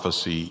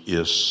prophecy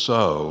is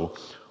so,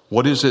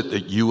 what is it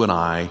that you and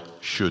I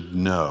should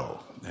know?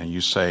 And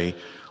you say,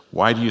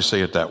 why do you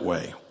say it that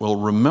way? Well,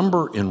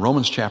 remember in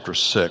Romans chapter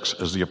 6,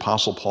 as the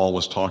Apostle Paul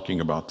was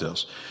talking about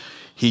this,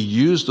 he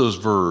used those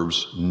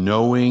verbs,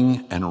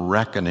 knowing and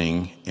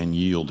reckoning and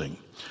yielding.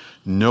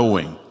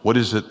 Knowing, what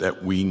is it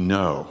that we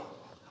know?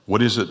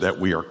 What is it that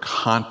we are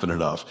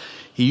confident of?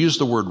 He used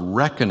the word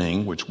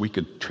reckoning, which we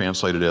could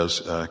translate it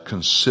as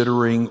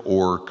considering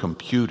or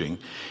computing.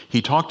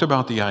 He talked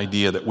about the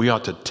idea that we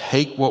ought to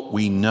take what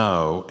we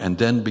know and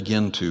then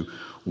begin to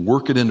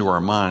work it into our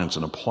minds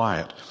and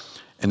apply it,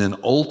 and then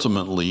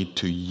ultimately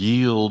to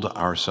yield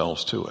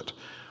ourselves to it.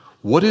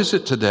 What is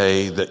it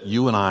today that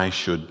you and I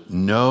should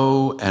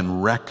know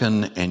and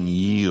reckon and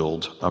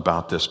yield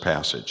about this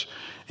passage?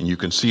 And you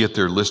can see it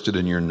there listed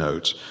in your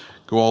notes.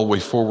 Go all the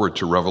way forward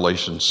to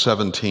Revelation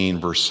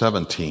 17, verse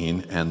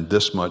 17, and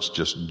this much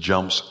just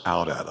jumps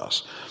out at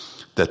us.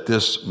 That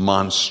this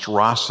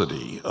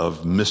monstrosity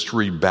of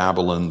Mystery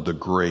Babylon the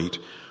Great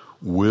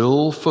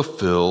will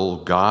fulfill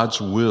God's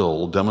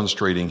will,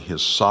 demonstrating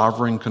his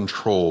sovereign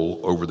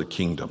control over the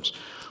kingdoms.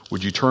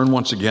 Would you turn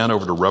once again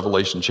over to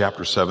Revelation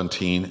chapter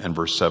 17 and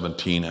verse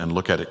 17 and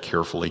look at it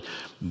carefully?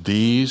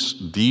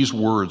 These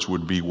words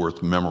would be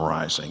worth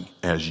memorizing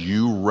as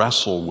you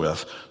wrestle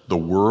with the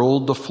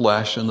world, the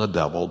flesh, and the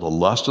devil, the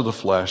lust of the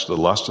flesh, the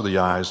lust of the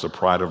eyes, the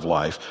pride of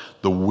life,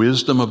 the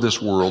wisdom of this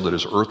world that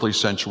is earthly,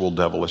 sensual,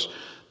 devilish.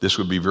 This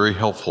would be very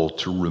helpful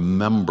to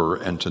remember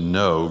and to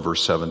know,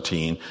 verse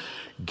 17,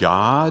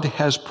 God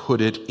has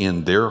put it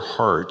in their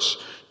hearts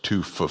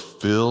to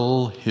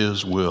fulfill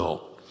his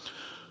will.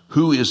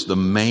 Who is the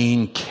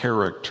main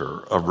character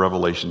of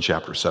Revelation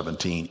chapter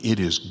 17? It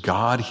is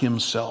God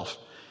himself.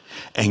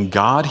 And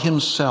God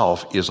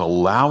himself is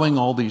allowing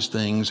all these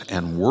things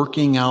and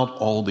working out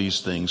all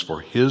these things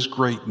for his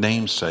great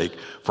name's sake,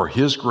 for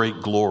his great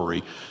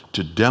glory,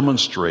 to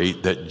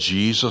demonstrate that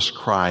Jesus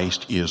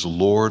Christ is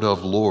Lord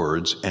of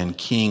lords and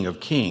King of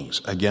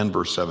kings. Again,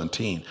 verse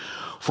 17.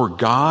 For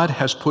God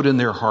has put in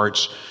their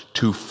hearts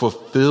to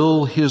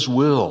fulfill his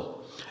will,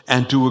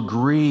 and to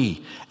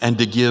agree and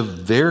to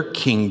give their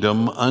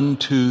kingdom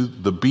unto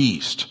the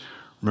beast.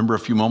 Remember a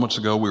few moments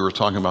ago we were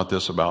talking about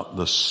this, about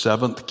the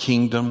seventh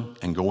kingdom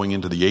and going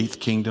into the eighth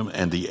kingdom,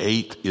 and the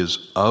eighth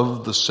is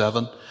of the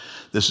seven.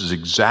 This is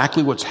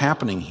exactly what's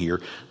happening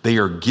here. They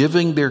are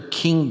giving their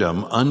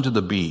kingdom unto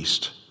the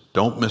beast.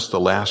 Don't miss the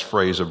last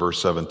phrase of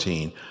verse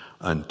 17.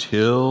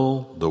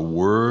 Until the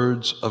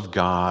words of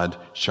God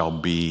shall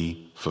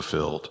be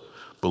fulfilled.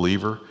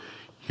 Believer,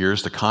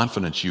 here's the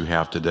confidence you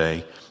have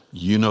today.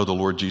 You know the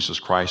Lord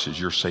Jesus Christ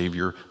is your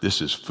Savior.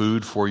 This is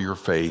food for your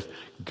faith.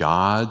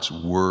 God's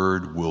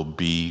word will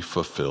be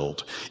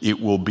fulfilled.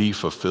 It will be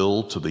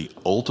fulfilled to the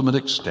ultimate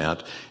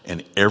extent,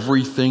 and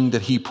everything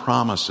that he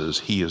promises,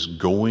 he is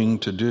going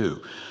to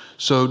do.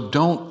 So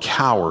don't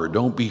cower,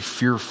 don't be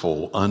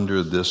fearful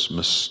under this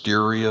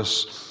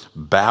mysterious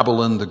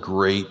Babylon the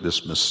Great,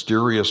 this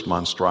mysterious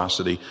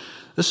monstrosity.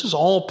 This is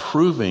all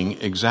proving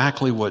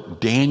exactly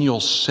what Daniel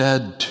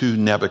said to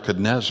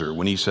Nebuchadnezzar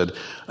when he said,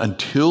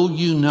 until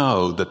you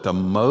know that the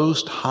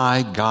Most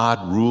High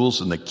God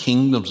rules in the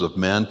kingdoms of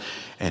men,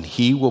 and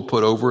he will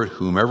put over it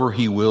whomever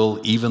he will,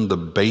 even the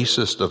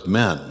basest of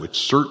men, which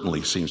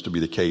certainly seems to be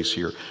the case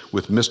here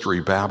with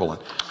Mystery Babylon.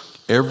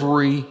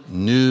 Every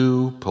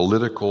new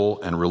political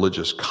and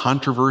religious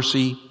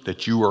controversy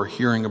that you are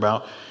hearing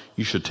about,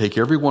 you should take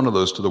every one of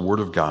those to the Word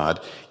of God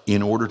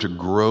in order to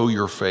grow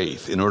your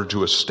faith, in order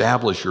to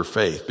establish your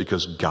faith,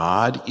 because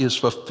God is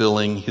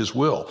fulfilling his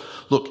will.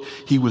 Look,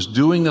 he was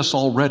doing this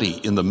already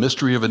in the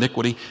mystery of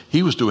iniquity.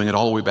 He was doing it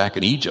all the way back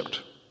in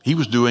Egypt. He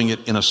was doing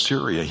it in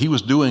Assyria. He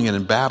was doing it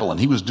in Babylon.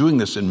 He was doing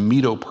this in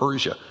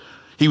Medo-Persia.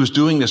 He was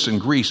doing this in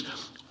Greece.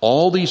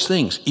 All these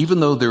things, even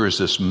though there is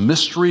this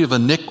mystery of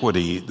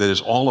iniquity that is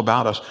all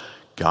about us,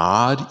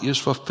 God is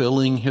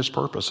fulfilling his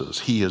purposes.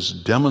 He is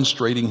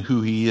demonstrating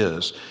who he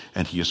is,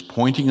 and he is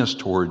pointing us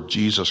toward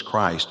Jesus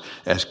Christ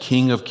as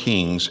King of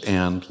Kings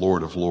and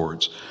Lord of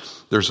Lords.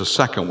 There's a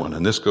second one,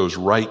 and this goes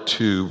right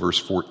to verse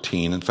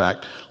 14. In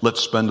fact,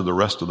 let's spend the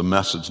rest of the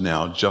message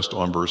now just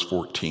on verse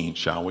 14,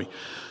 shall we?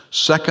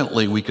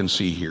 Secondly, we can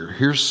see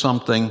here's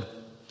something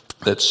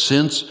that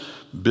since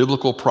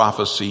biblical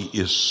prophecy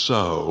is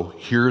so,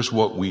 here's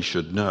what we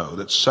should know.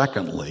 That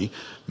secondly,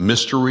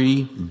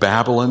 Mystery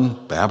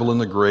Babylon, Babylon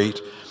the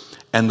Great,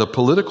 and the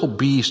political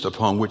beast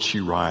upon which she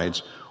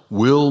rides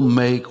will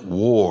make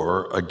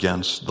war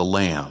against the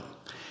Lamb.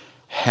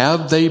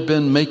 Have they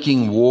been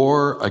making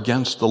war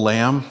against the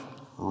Lamb?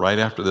 Right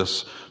after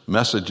this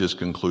message is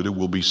concluded,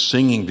 we'll be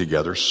singing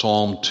together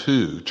Psalm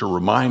 2 to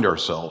remind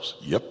ourselves,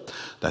 yep,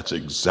 that's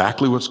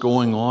exactly what's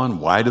going on.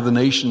 Why do the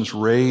nations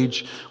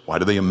rage? Why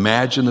do they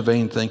imagine the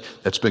vain thing?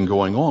 That's been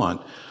going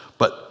on.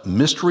 But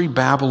Mystery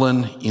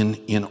Babylon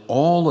in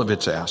all of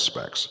its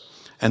aspects,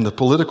 and the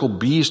political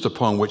beast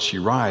upon which she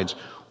rides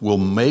will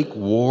make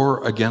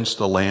war against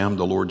the Lamb,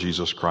 the Lord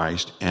Jesus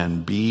Christ,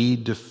 and be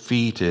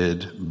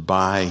defeated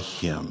by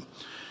him.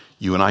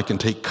 You and I can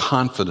take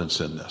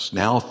confidence in this.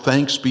 Now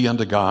thanks be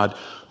unto God,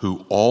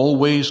 who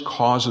always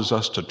causes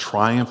us to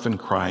triumph in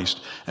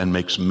Christ and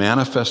makes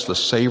manifest the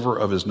savor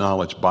of his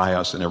knowledge by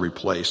us in every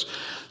place.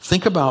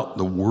 Think about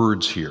the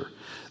words here.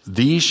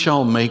 These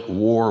shall make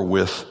war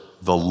with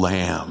the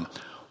Lamb.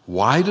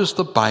 Why does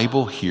the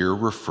Bible here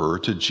refer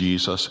to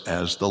Jesus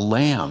as the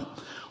Lamb?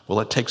 Well,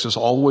 it takes us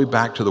all the way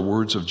back to the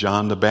words of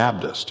John the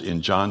Baptist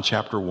in John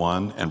chapter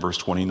 1 and verse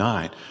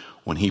 29,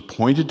 when he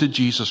pointed to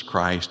Jesus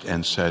Christ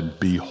and said,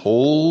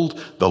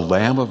 "Behold the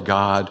Lamb of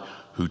God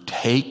who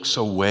takes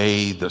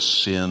away the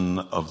sin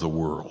of the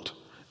world."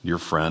 Dear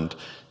friend,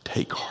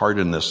 take heart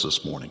in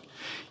this morning.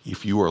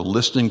 If you are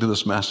listening to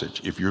this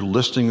message, if you're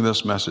listening to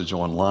this message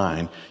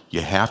online,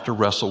 you have to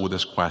wrestle with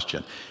this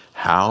question.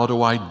 How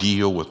do I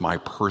deal with my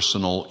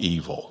personal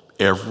evil?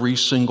 Every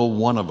single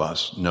one of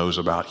us knows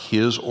about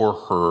his or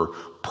her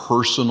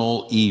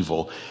personal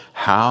evil.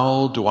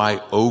 How do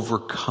I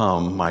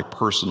overcome my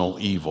personal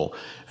evil?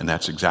 And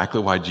that's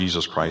exactly why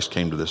Jesus Christ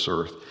came to this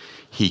earth.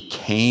 He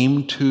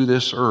came to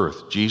this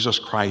earth. Jesus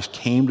Christ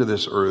came to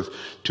this earth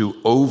to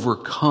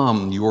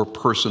overcome your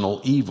personal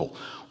evil.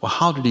 Well,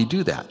 how did he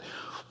do that?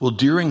 Well,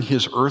 during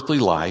his earthly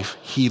life,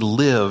 he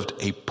lived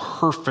a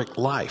perfect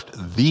life,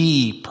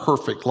 the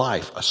perfect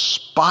life, a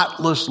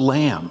spotless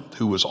lamb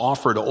who was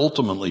offered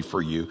ultimately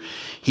for you.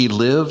 He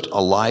lived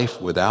a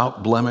life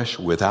without blemish,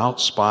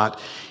 without spot.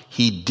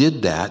 He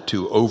did that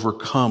to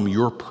overcome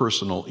your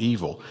personal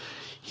evil.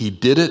 He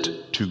did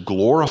it to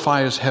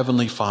glorify his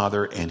heavenly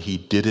Father, and he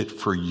did it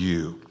for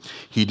you.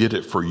 He did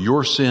it for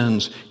your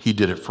sins. He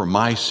did it for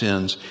my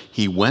sins.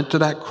 He went to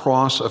that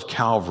cross of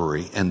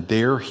Calvary, and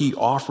there he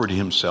offered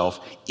himself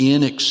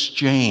in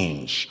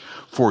exchange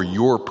for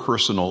your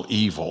personal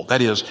evil.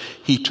 That is,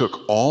 he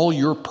took all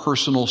your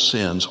personal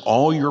sins,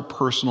 all your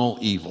personal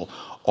evil,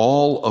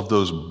 all of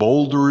those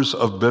boulders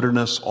of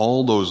bitterness,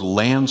 all those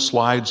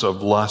landslides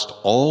of lust,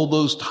 all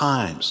those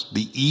times,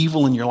 the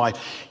evil in your life,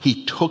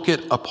 he took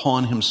it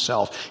upon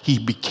himself. He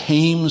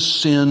became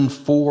sin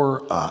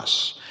for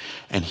us.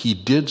 And he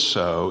did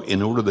so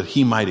in order that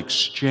he might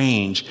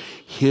exchange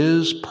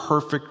his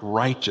perfect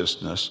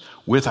righteousness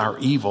with our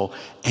evil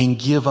and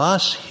give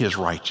us his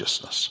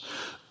righteousness.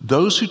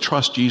 Those who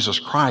trust Jesus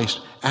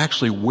Christ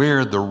actually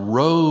wear the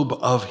robe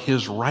of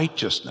his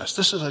righteousness.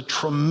 This is a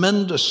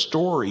tremendous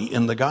story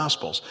in the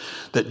Gospels,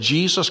 that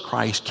Jesus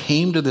Christ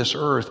came to this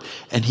earth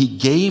and he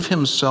gave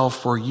himself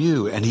for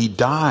you, and he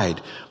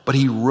died, but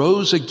he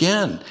rose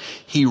again.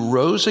 He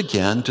rose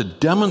again to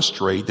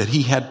demonstrate that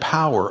he had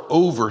power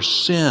over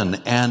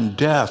sin and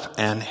death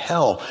and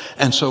hell.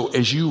 And so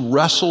as you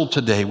wrestle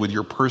today with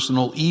your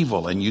personal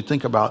evil, and you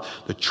think about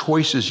the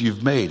choices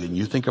you've made, and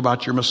you think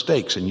about your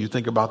mistakes, and you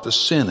think about the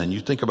sin, and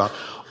you think about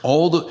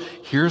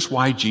here's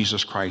why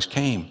Jesus Christ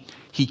came.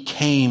 He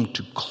came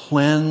to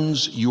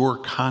cleanse your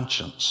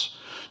conscience,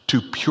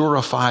 to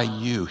purify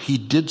you. He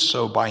did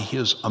so by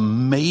his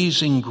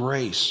amazing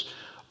grace,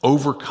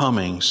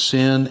 overcoming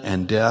sin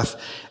and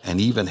death and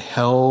even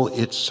hell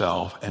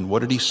itself. And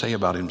what did he say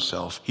about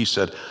himself? He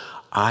said,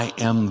 "I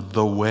am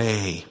the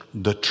way,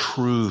 the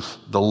truth,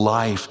 the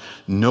life.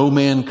 No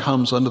man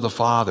comes unto the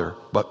Father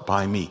but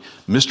by me."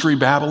 Mystery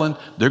Babylon,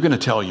 they're going to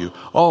tell you,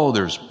 oh,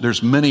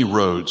 there's many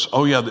roads.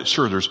 Oh yeah,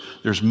 sure,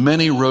 there's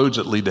many roads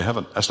that lead to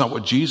heaven. That's not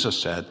what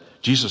Jesus said.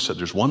 Jesus said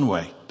there's one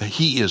way, that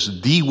he is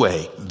the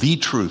way, the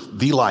truth,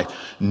 the life.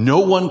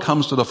 No one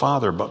comes to the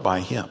Father but by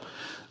him.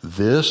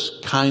 This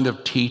kind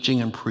of teaching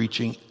and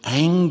preaching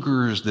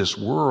angers this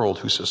world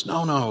who says,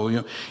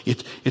 no,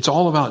 it's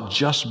all about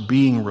just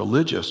being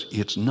religious.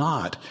 It's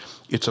not.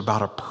 It's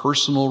about a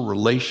personal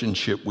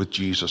relationship with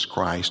Jesus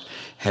Christ.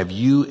 Have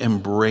you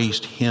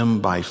embraced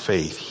him by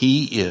faith?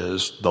 He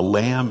is, the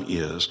Lamb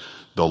is,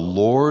 the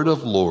Lord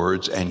of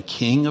lords and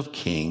King of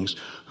kings,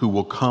 who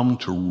will come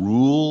to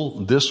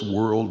rule this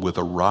world with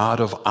a rod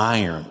of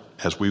iron,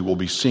 as we will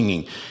be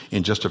singing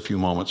in just a few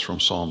moments from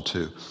Psalm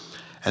 2.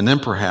 And then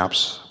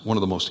perhaps one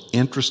of the most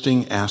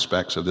interesting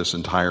aspects of this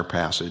entire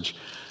passage,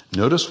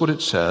 notice what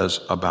it says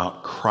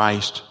about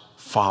Christ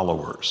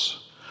followers.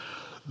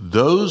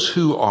 Those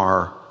who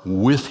are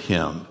with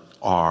him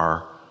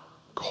are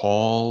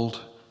called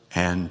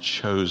and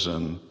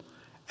chosen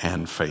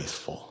and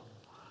faithful.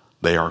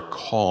 They are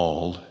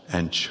called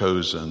and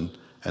chosen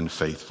and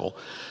faithful.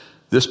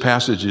 This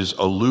passage is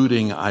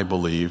alluding, I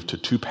believe, to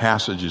two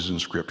passages in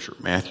Scripture.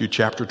 Matthew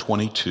chapter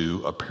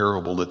 22, a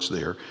parable that's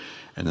there.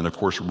 And then, of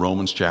course,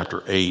 Romans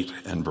chapter 8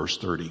 and verse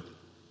 30.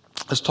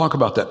 Let's talk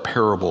about that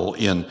parable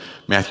in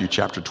Matthew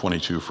chapter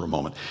 22 for a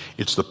moment.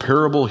 It's the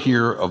parable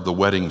here of the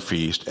wedding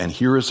feast. And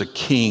here is a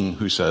king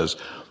who says,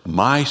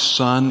 my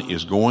son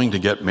is going to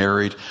get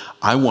married.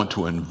 I want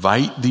to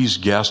invite these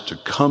guests to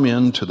come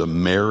into the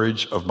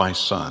marriage of my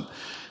son.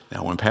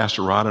 Now, when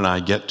Pastor Rod and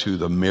I get to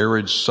the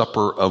marriage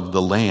supper of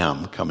the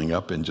Lamb coming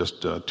up in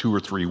just 2 or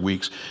 3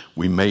 weeks,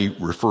 we may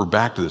refer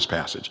back to this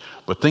passage.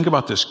 But think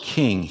about this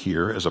king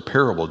here as a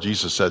parable.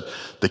 Jesus said,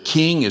 the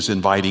king is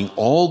inviting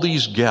all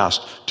these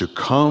guests to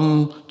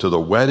come to the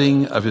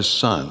wedding of his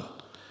son.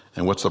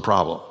 And what's the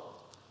problem?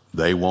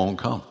 They won't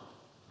come.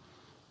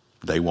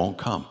 They won't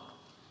come.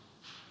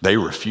 They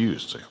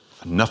refuse. They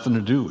have nothing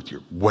to do with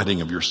your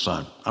wedding of your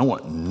son. I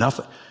want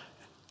nothing.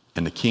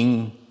 And the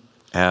king,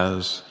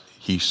 as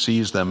he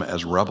sees them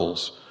as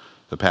rebels,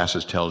 the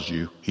passage tells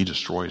you he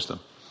destroys them.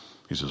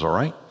 He says, all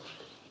right,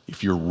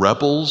 if you're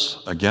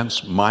rebels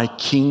against my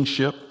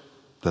kingship,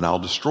 then I'll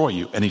destroy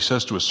you. And he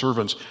says to his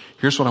servants,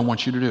 here's what I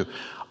want you to do.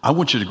 I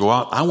want you to go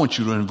out. I want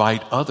you to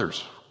invite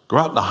others. Go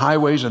out in the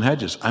highways and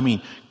hedges.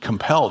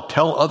 Compel,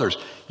 tell others,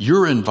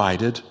 you're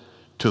invited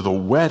to the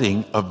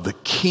wedding of the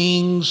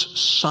king's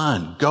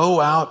son.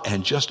 Go out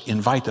and just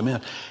invite them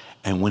in.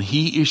 And when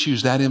he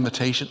issues that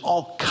invitation,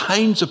 all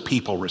kinds of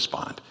people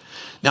respond.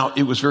 Now,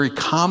 it was very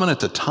common at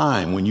the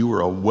time when you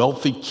were a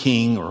wealthy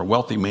king or a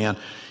wealthy man,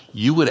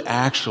 you would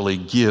actually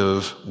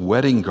give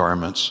wedding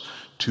garments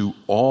to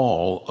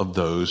all of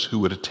those who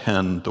would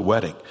attend the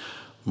wedding.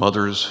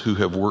 Mothers who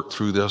have worked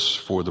through this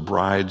for the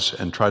brides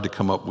and tried to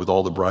come up with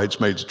all the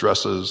bridesmaids'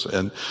 dresses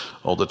and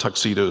all the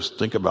tuxedos,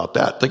 think about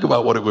that. Think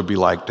about what it would be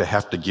like to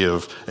have to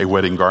give a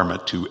wedding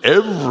garment to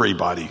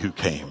everybody who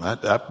came.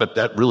 But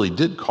that really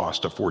did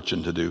cost a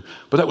fortune to do.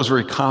 But that was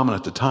very common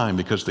at the time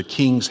because the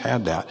kings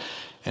had that.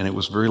 And it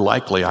was very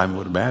likely, I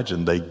would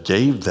imagine, they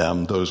gave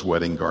them those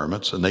wedding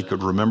garments and they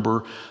could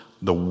remember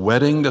the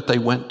wedding that they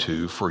went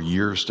to for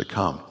years to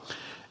come.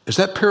 As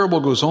that parable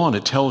goes on,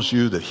 it tells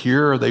you that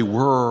here they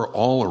were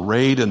all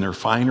arrayed in their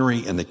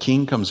finery and the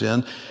king comes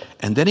in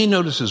and then he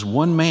notices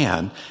one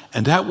man,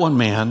 and that one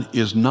man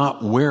is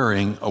not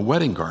wearing a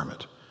wedding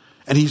garment.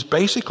 And he's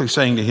basically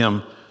saying to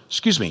him,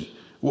 excuse me,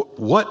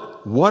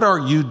 what are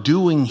you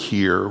doing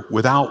here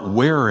without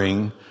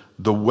wearing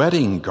the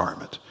wedding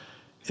garment?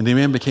 And the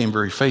man became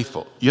very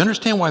faithful. You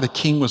understand why the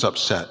king was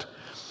upset?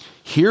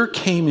 Here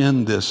came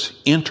in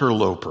this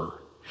interloper.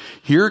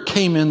 Here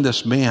came in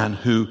this man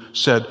who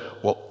said,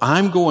 well,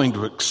 I'm going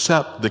to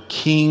accept the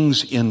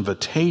king's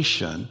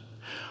invitation,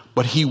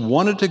 but he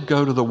wanted to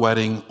go to the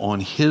wedding on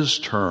his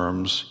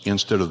terms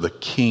instead of the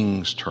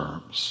king's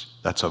terms.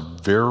 That's a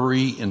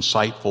very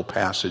insightful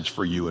passage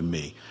for you and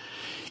me.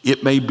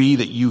 It may be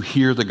that you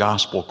hear the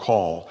gospel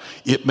call.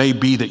 It may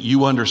be that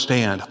you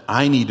understand,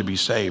 I need to be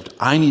saved.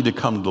 I need to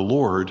come to the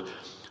Lord.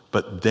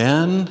 But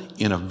then,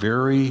 in a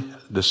very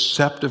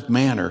deceptive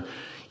manner,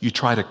 you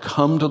try to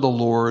come to the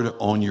Lord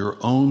on your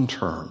own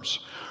terms.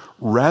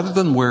 Rather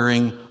than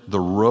wearing the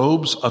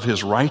robes of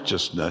his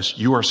righteousness,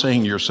 you are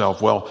saying to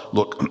yourself, well,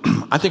 look,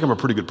 I think I'm a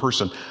pretty good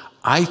person.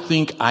 I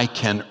think I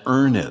can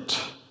earn it.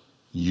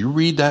 You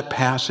read that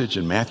passage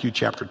in Matthew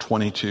chapter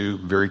 22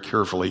 very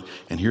carefully,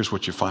 and here's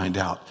what you find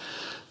out.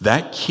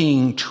 That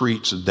king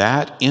treats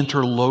that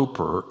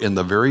interloper in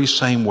the very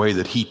same way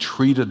that he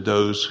treated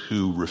those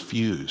who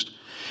refused.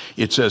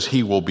 It says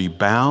he will be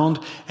bound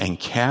and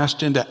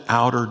cast into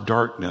outer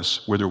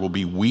darkness where there will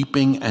be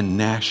weeping and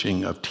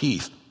gnashing of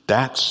teeth.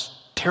 That's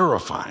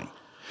terrifying.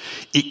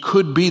 It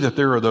could be that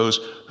there are those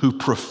who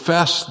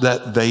profess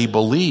that they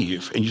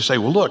believe. And you say,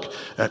 well, look,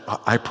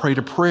 I prayed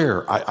a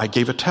prayer. I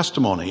gave a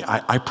testimony.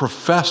 I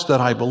profess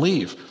that I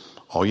believe.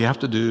 All you have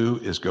to do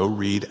is go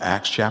read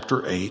Acts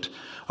chapter 8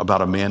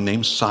 about a man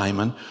named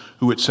Simon,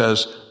 who it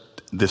says,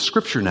 the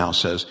scripture now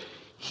says,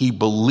 he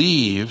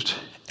believed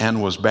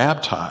and was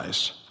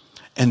baptized.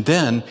 And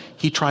then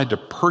he tried to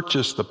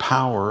purchase the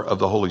power of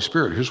the Holy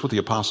Spirit. Here's what the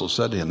apostles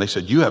said to him. They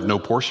said, you have no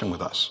portion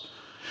with us.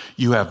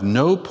 You have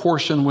no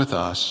portion with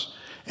us,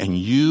 and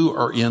you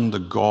are in the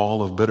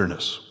gall of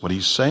bitterness. What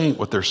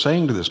they're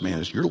saying to this man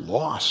is, you're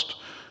lost.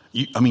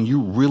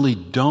 You really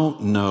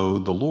don't know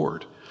the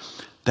Lord.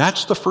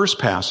 That's the first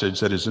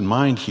passage that is in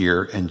mind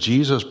here, and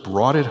Jesus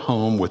brought it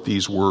home with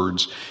these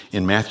words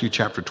in Matthew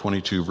chapter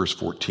 22, verse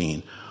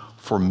 14.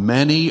 For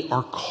many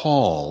are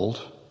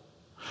called,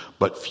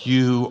 but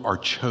few are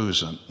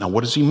chosen. Now,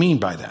 what does he mean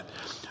by that?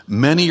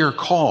 Many are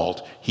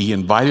called. He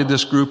invited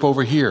this group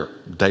over here.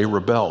 They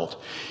rebelled.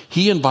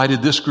 He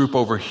invited this group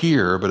over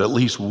here, but at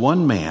least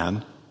one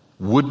man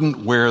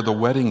wouldn't wear the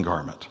wedding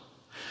garment.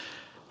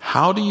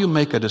 How do you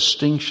make a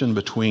distinction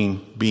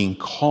between being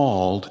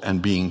called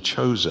and being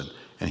chosen?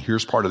 And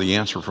here's part of the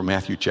answer from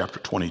Matthew chapter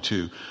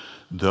 22.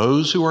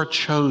 Those who are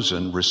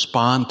chosen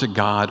respond to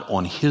God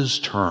on his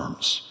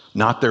terms,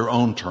 not their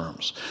own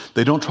terms.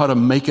 They don't try to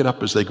make it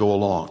up as they go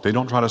along. They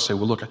don't try to say,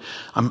 well, look,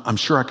 I'm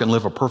sure I can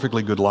live a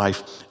perfectly good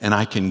life and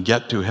I can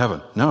get to heaven.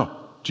 No,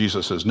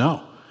 Jesus says,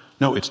 no,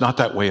 it's not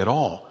that way at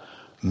all.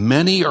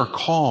 Many are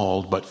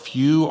called, but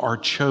few are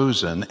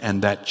chosen,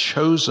 and that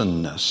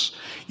chosenness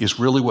is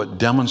really what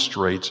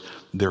demonstrates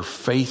their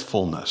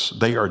faithfulness.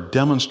 They are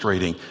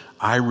demonstrating,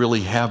 I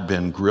really have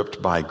been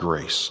gripped by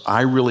grace.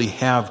 I really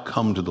have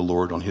come to the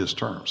Lord on his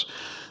terms.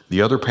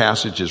 The other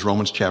passage is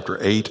Romans chapter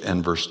 8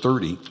 and verse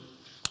 30.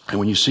 And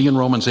when you see in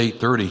Romans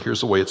 8:30,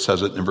 here's the way it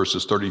says it in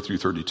verses 30 through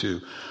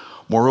 32.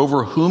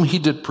 Moreover, whom he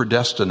did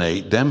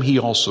predestinate, them he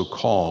also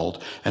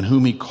called, and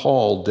whom he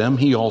called, them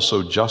he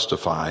also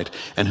justified,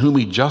 and whom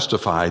he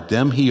justified,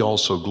 them he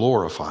also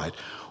glorified.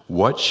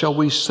 What shall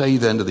we say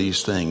then to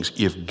these things?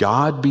 If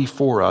God be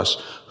for us,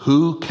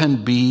 who can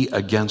be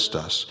against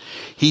us?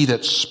 He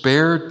that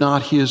spared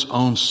not his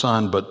own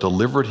son, but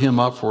delivered him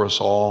up for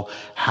us all,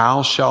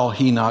 how shall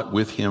he not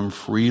with him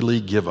freely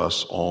give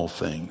us all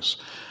things?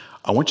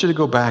 I want you to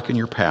go back in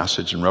your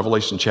passage in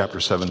Revelation chapter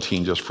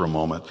 17 just for a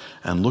moment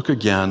and look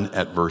again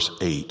at verse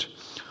 8.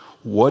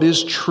 What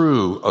is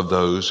true of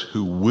those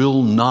who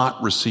will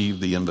not receive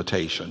the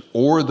invitation,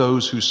 or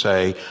those who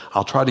say,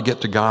 I'll try to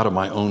get to God on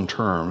my own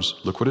terms?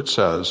 Look what it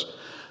says.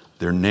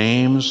 Their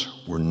names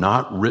were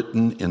not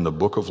written in the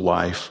book of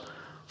life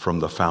from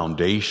the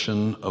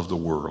foundation of the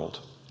world.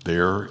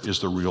 There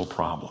is the real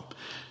problem.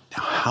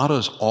 Now, how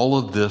does all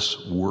of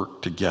this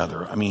work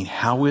together? I mean,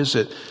 how is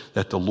it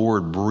that the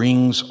Lord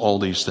brings all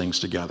these things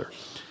together?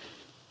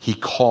 He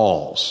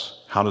calls.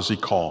 How does he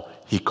call?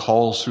 He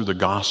calls through the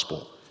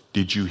gospel.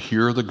 Did you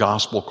hear the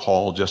gospel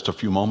call just a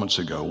few moments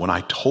ago when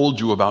I told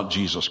you about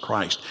Jesus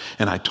Christ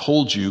and I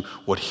told you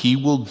what he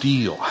will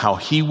deal, how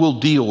he will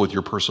deal with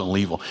your personal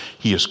evil?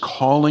 He is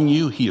calling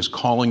you. He is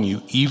calling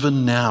you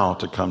even now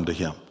to come to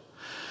him.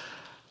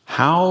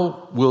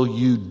 How will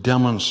you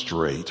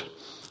demonstrate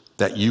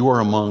that you are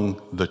among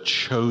the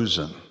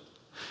chosen?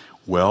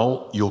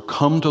 Well, you'll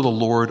come to the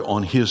Lord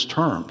on his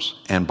terms.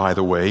 And by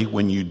the way,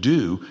 when you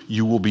do,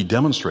 you will be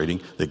demonstrating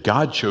that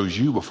God chose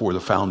you before the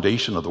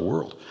foundation of the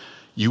world.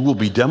 You will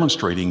be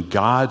demonstrating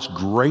God's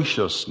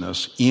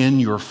graciousness in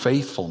your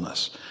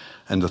faithfulness.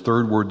 And the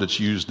third word that's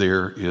used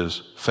there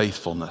is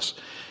faithfulness.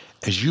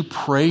 As you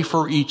pray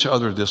for each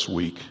other this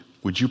week,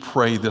 would you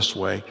pray this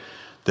way?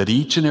 That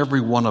each and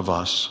every one of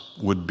us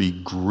would be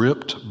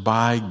gripped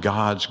by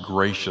God's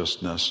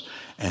graciousness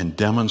and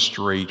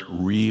demonstrate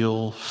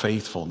real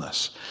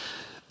faithfulness.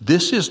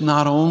 This is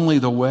not only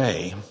the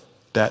way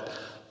that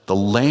the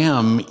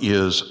Lamb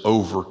is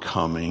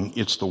overcoming,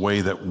 it's the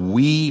way that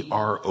we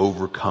are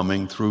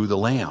overcoming through the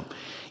Lamb.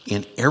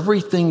 In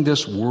everything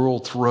this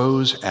world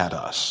throws at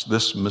us,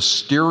 this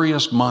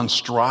mysterious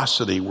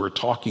monstrosity we're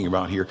talking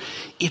about here,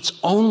 it's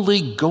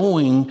only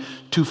going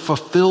to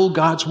fulfill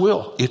God's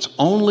will. It's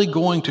only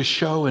going to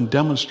show and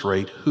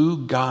demonstrate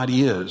who God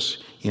is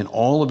in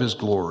all of his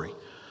glory.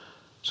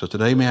 So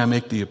today, may I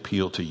make the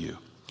appeal to you.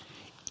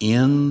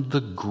 In the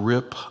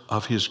grip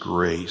of his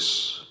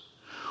grace,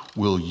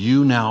 will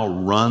you now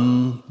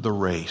run the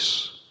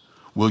race?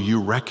 Will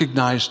you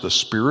recognize the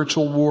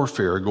spiritual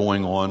warfare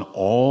going on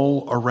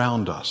all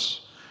around us?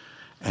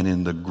 And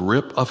in the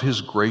grip of his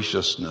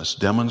graciousness,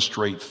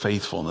 demonstrate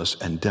faithfulness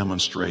and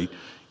demonstrate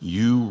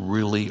you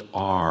really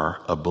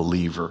are a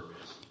believer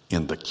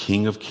in the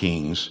King of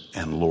Kings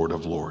and Lord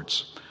of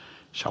Lords.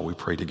 Shall we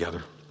pray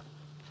together?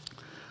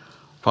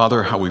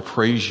 Father, how we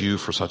praise you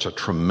for such a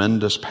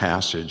tremendous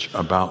passage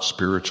about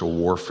spiritual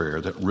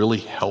warfare that really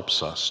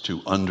helps us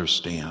to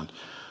understand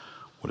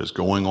what is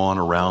going on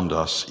around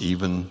us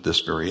even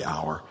this very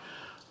hour.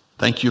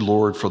 Thank you,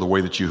 Lord, for the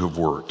way that you have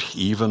worked,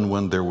 even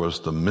when there was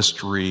the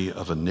mystery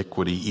of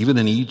iniquity, even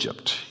in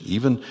Egypt,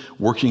 even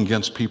working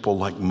against people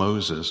like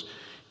Moses.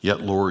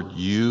 Yet, Lord,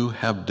 you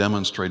have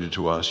demonstrated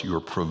to us your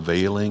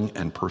prevailing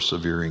and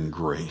persevering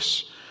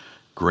grace.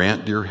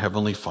 Grant, dear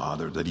Heavenly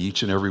Father, that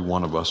each and every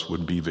one of us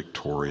would be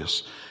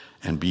victorious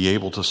and be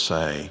able to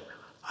say,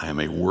 I am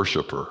a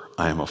worshiper,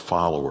 I am a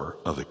follower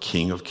of the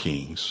King of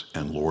Kings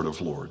and Lord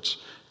of Lords.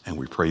 And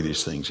we pray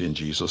these things in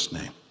Jesus'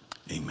 name.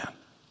 Amen.